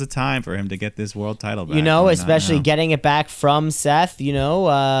ever was a time for him to get this world title back. You know, why not especially now? getting it back from Seth, you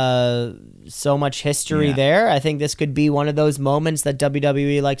know, so much history Yeah. there. I think this could be one of those moments that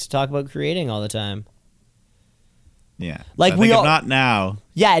WWE likes to talk about creating all the time. Yeah. Like I we think if all- not now.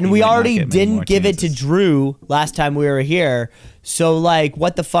 Yeah, and he we might not already get many more didn't give it to chances. Drew last time we were here. So, like,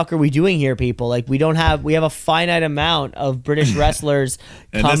 what the fuck are we doing here, people? Like, we have a finite amount of British wrestlers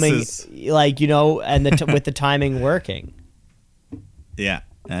And coming, this like, you know, and with the timing working. Yeah.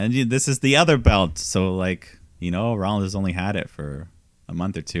 And this is the other belt. So, like, you know, Rollins has only had it for a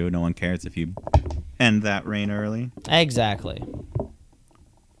month or two. No one cares if you end that reign early. Exactly. We're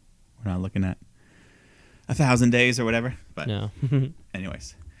not looking at 1,000 days or whatever. But No.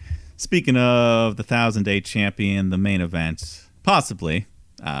 anyways, speaking of the 1,000-day champion, the main event, possibly,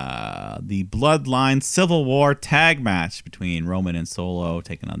 the Bloodline Civil War tag match between Roman and Solo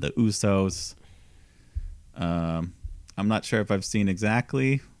taking on the Usos. I'm not sure if I've seen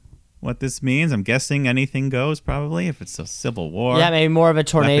exactly what this means. I'm guessing anything goes, probably, if it's a Civil War. Yeah, maybe more of a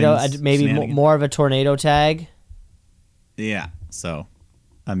tornado, Weapons, maybe shenanigans. more of a tornado tag. Yeah, so,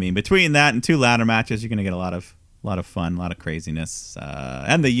 I mean, between that and two ladder matches, you're going to get a lot of fun, a lot of craziness.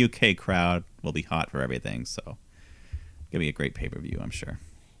 And the UK crowd will be hot for everything, so going to be a great pay-per-view, I'm sure.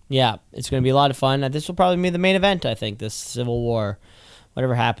 Yeah, it's going to be a lot of fun. This will probably be the main event, I think, this Civil War.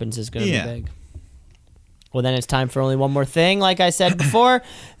 Whatever happens is going to Yeah. be big. Well, then it's time for only one more thing, like I said before.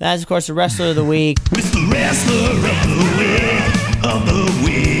 That's, of course, the Wrestler of the Week. It's the wrestler of the week, of the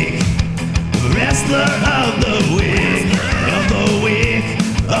week. Wrestler of the week, of the week,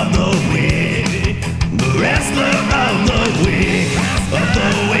 of the week. The wrestler of the week, of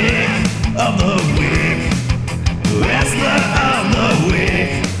the week, of the week. Wrestler of the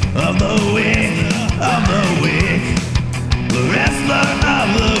week, of the week, of the week. The wrestler of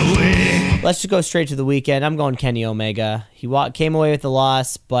the week. Let's just go straight to the weekend. I'm going Kenny Omega. He came away with the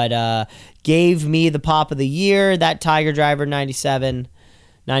loss, but gave me the pop of the year. That Tiger Driver 97,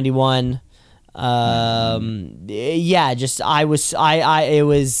 91. Yeah, just it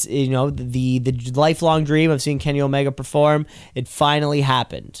was, you know, the lifelong dream of seeing Kenny Omega perform. It finally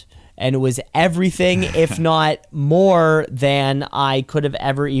happened. And it was everything, if not more than I could have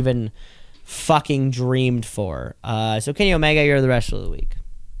ever even fucking dreamed for. So Kenny Omega, you're the Wrestler of the Week.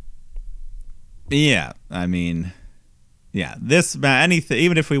 Yeah, I mean, yeah, this anything,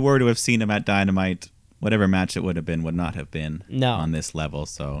 even if we were to have seen him at Dynamite, whatever match it would have been would not have been No. on this level.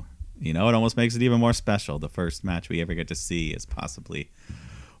 So, you know, it almost makes it even more special. The first match we ever get to see is possibly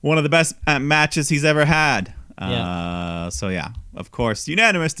one of the best matches he's ever had. So, yeah, of course,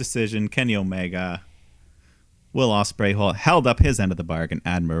 unanimous decision, Kenny Omega. Will Ospreay held up his end of the bargain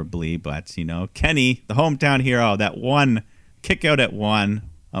admirably, but, you know, Kenny, the hometown hero, that one kick out at one,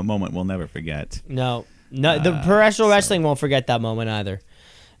 a moment we'll never forget. No, the professional wrestling won't forget that moment either,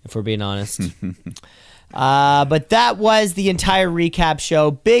 if we're being honest. But that was the entire recap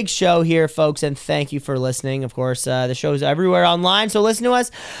show. Big show here, folks, and thank you for listening. Of course, the show's everywhere online, so listen to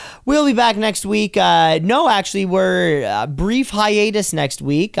us. We'll be back next week. No, actually, we're brief hiatus next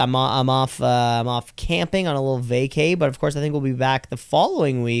week. I'm off camping on a little vacay, but of course, I think we'll be back the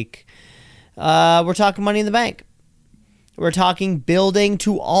following week. We're talking Money in the Bank. We're talking building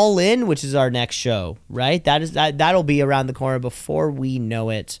to All In, which is our next show, right? That'll be around the corner before we know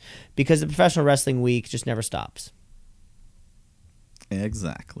it, because the professional wrestling week just never stops.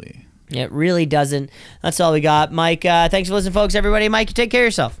 Exactly. It really doesn't. That's all we got. Mike, thanks for listening, folks. Everybody, Mike, you take care of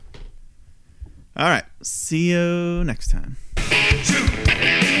yourself. All right. See you next time. 2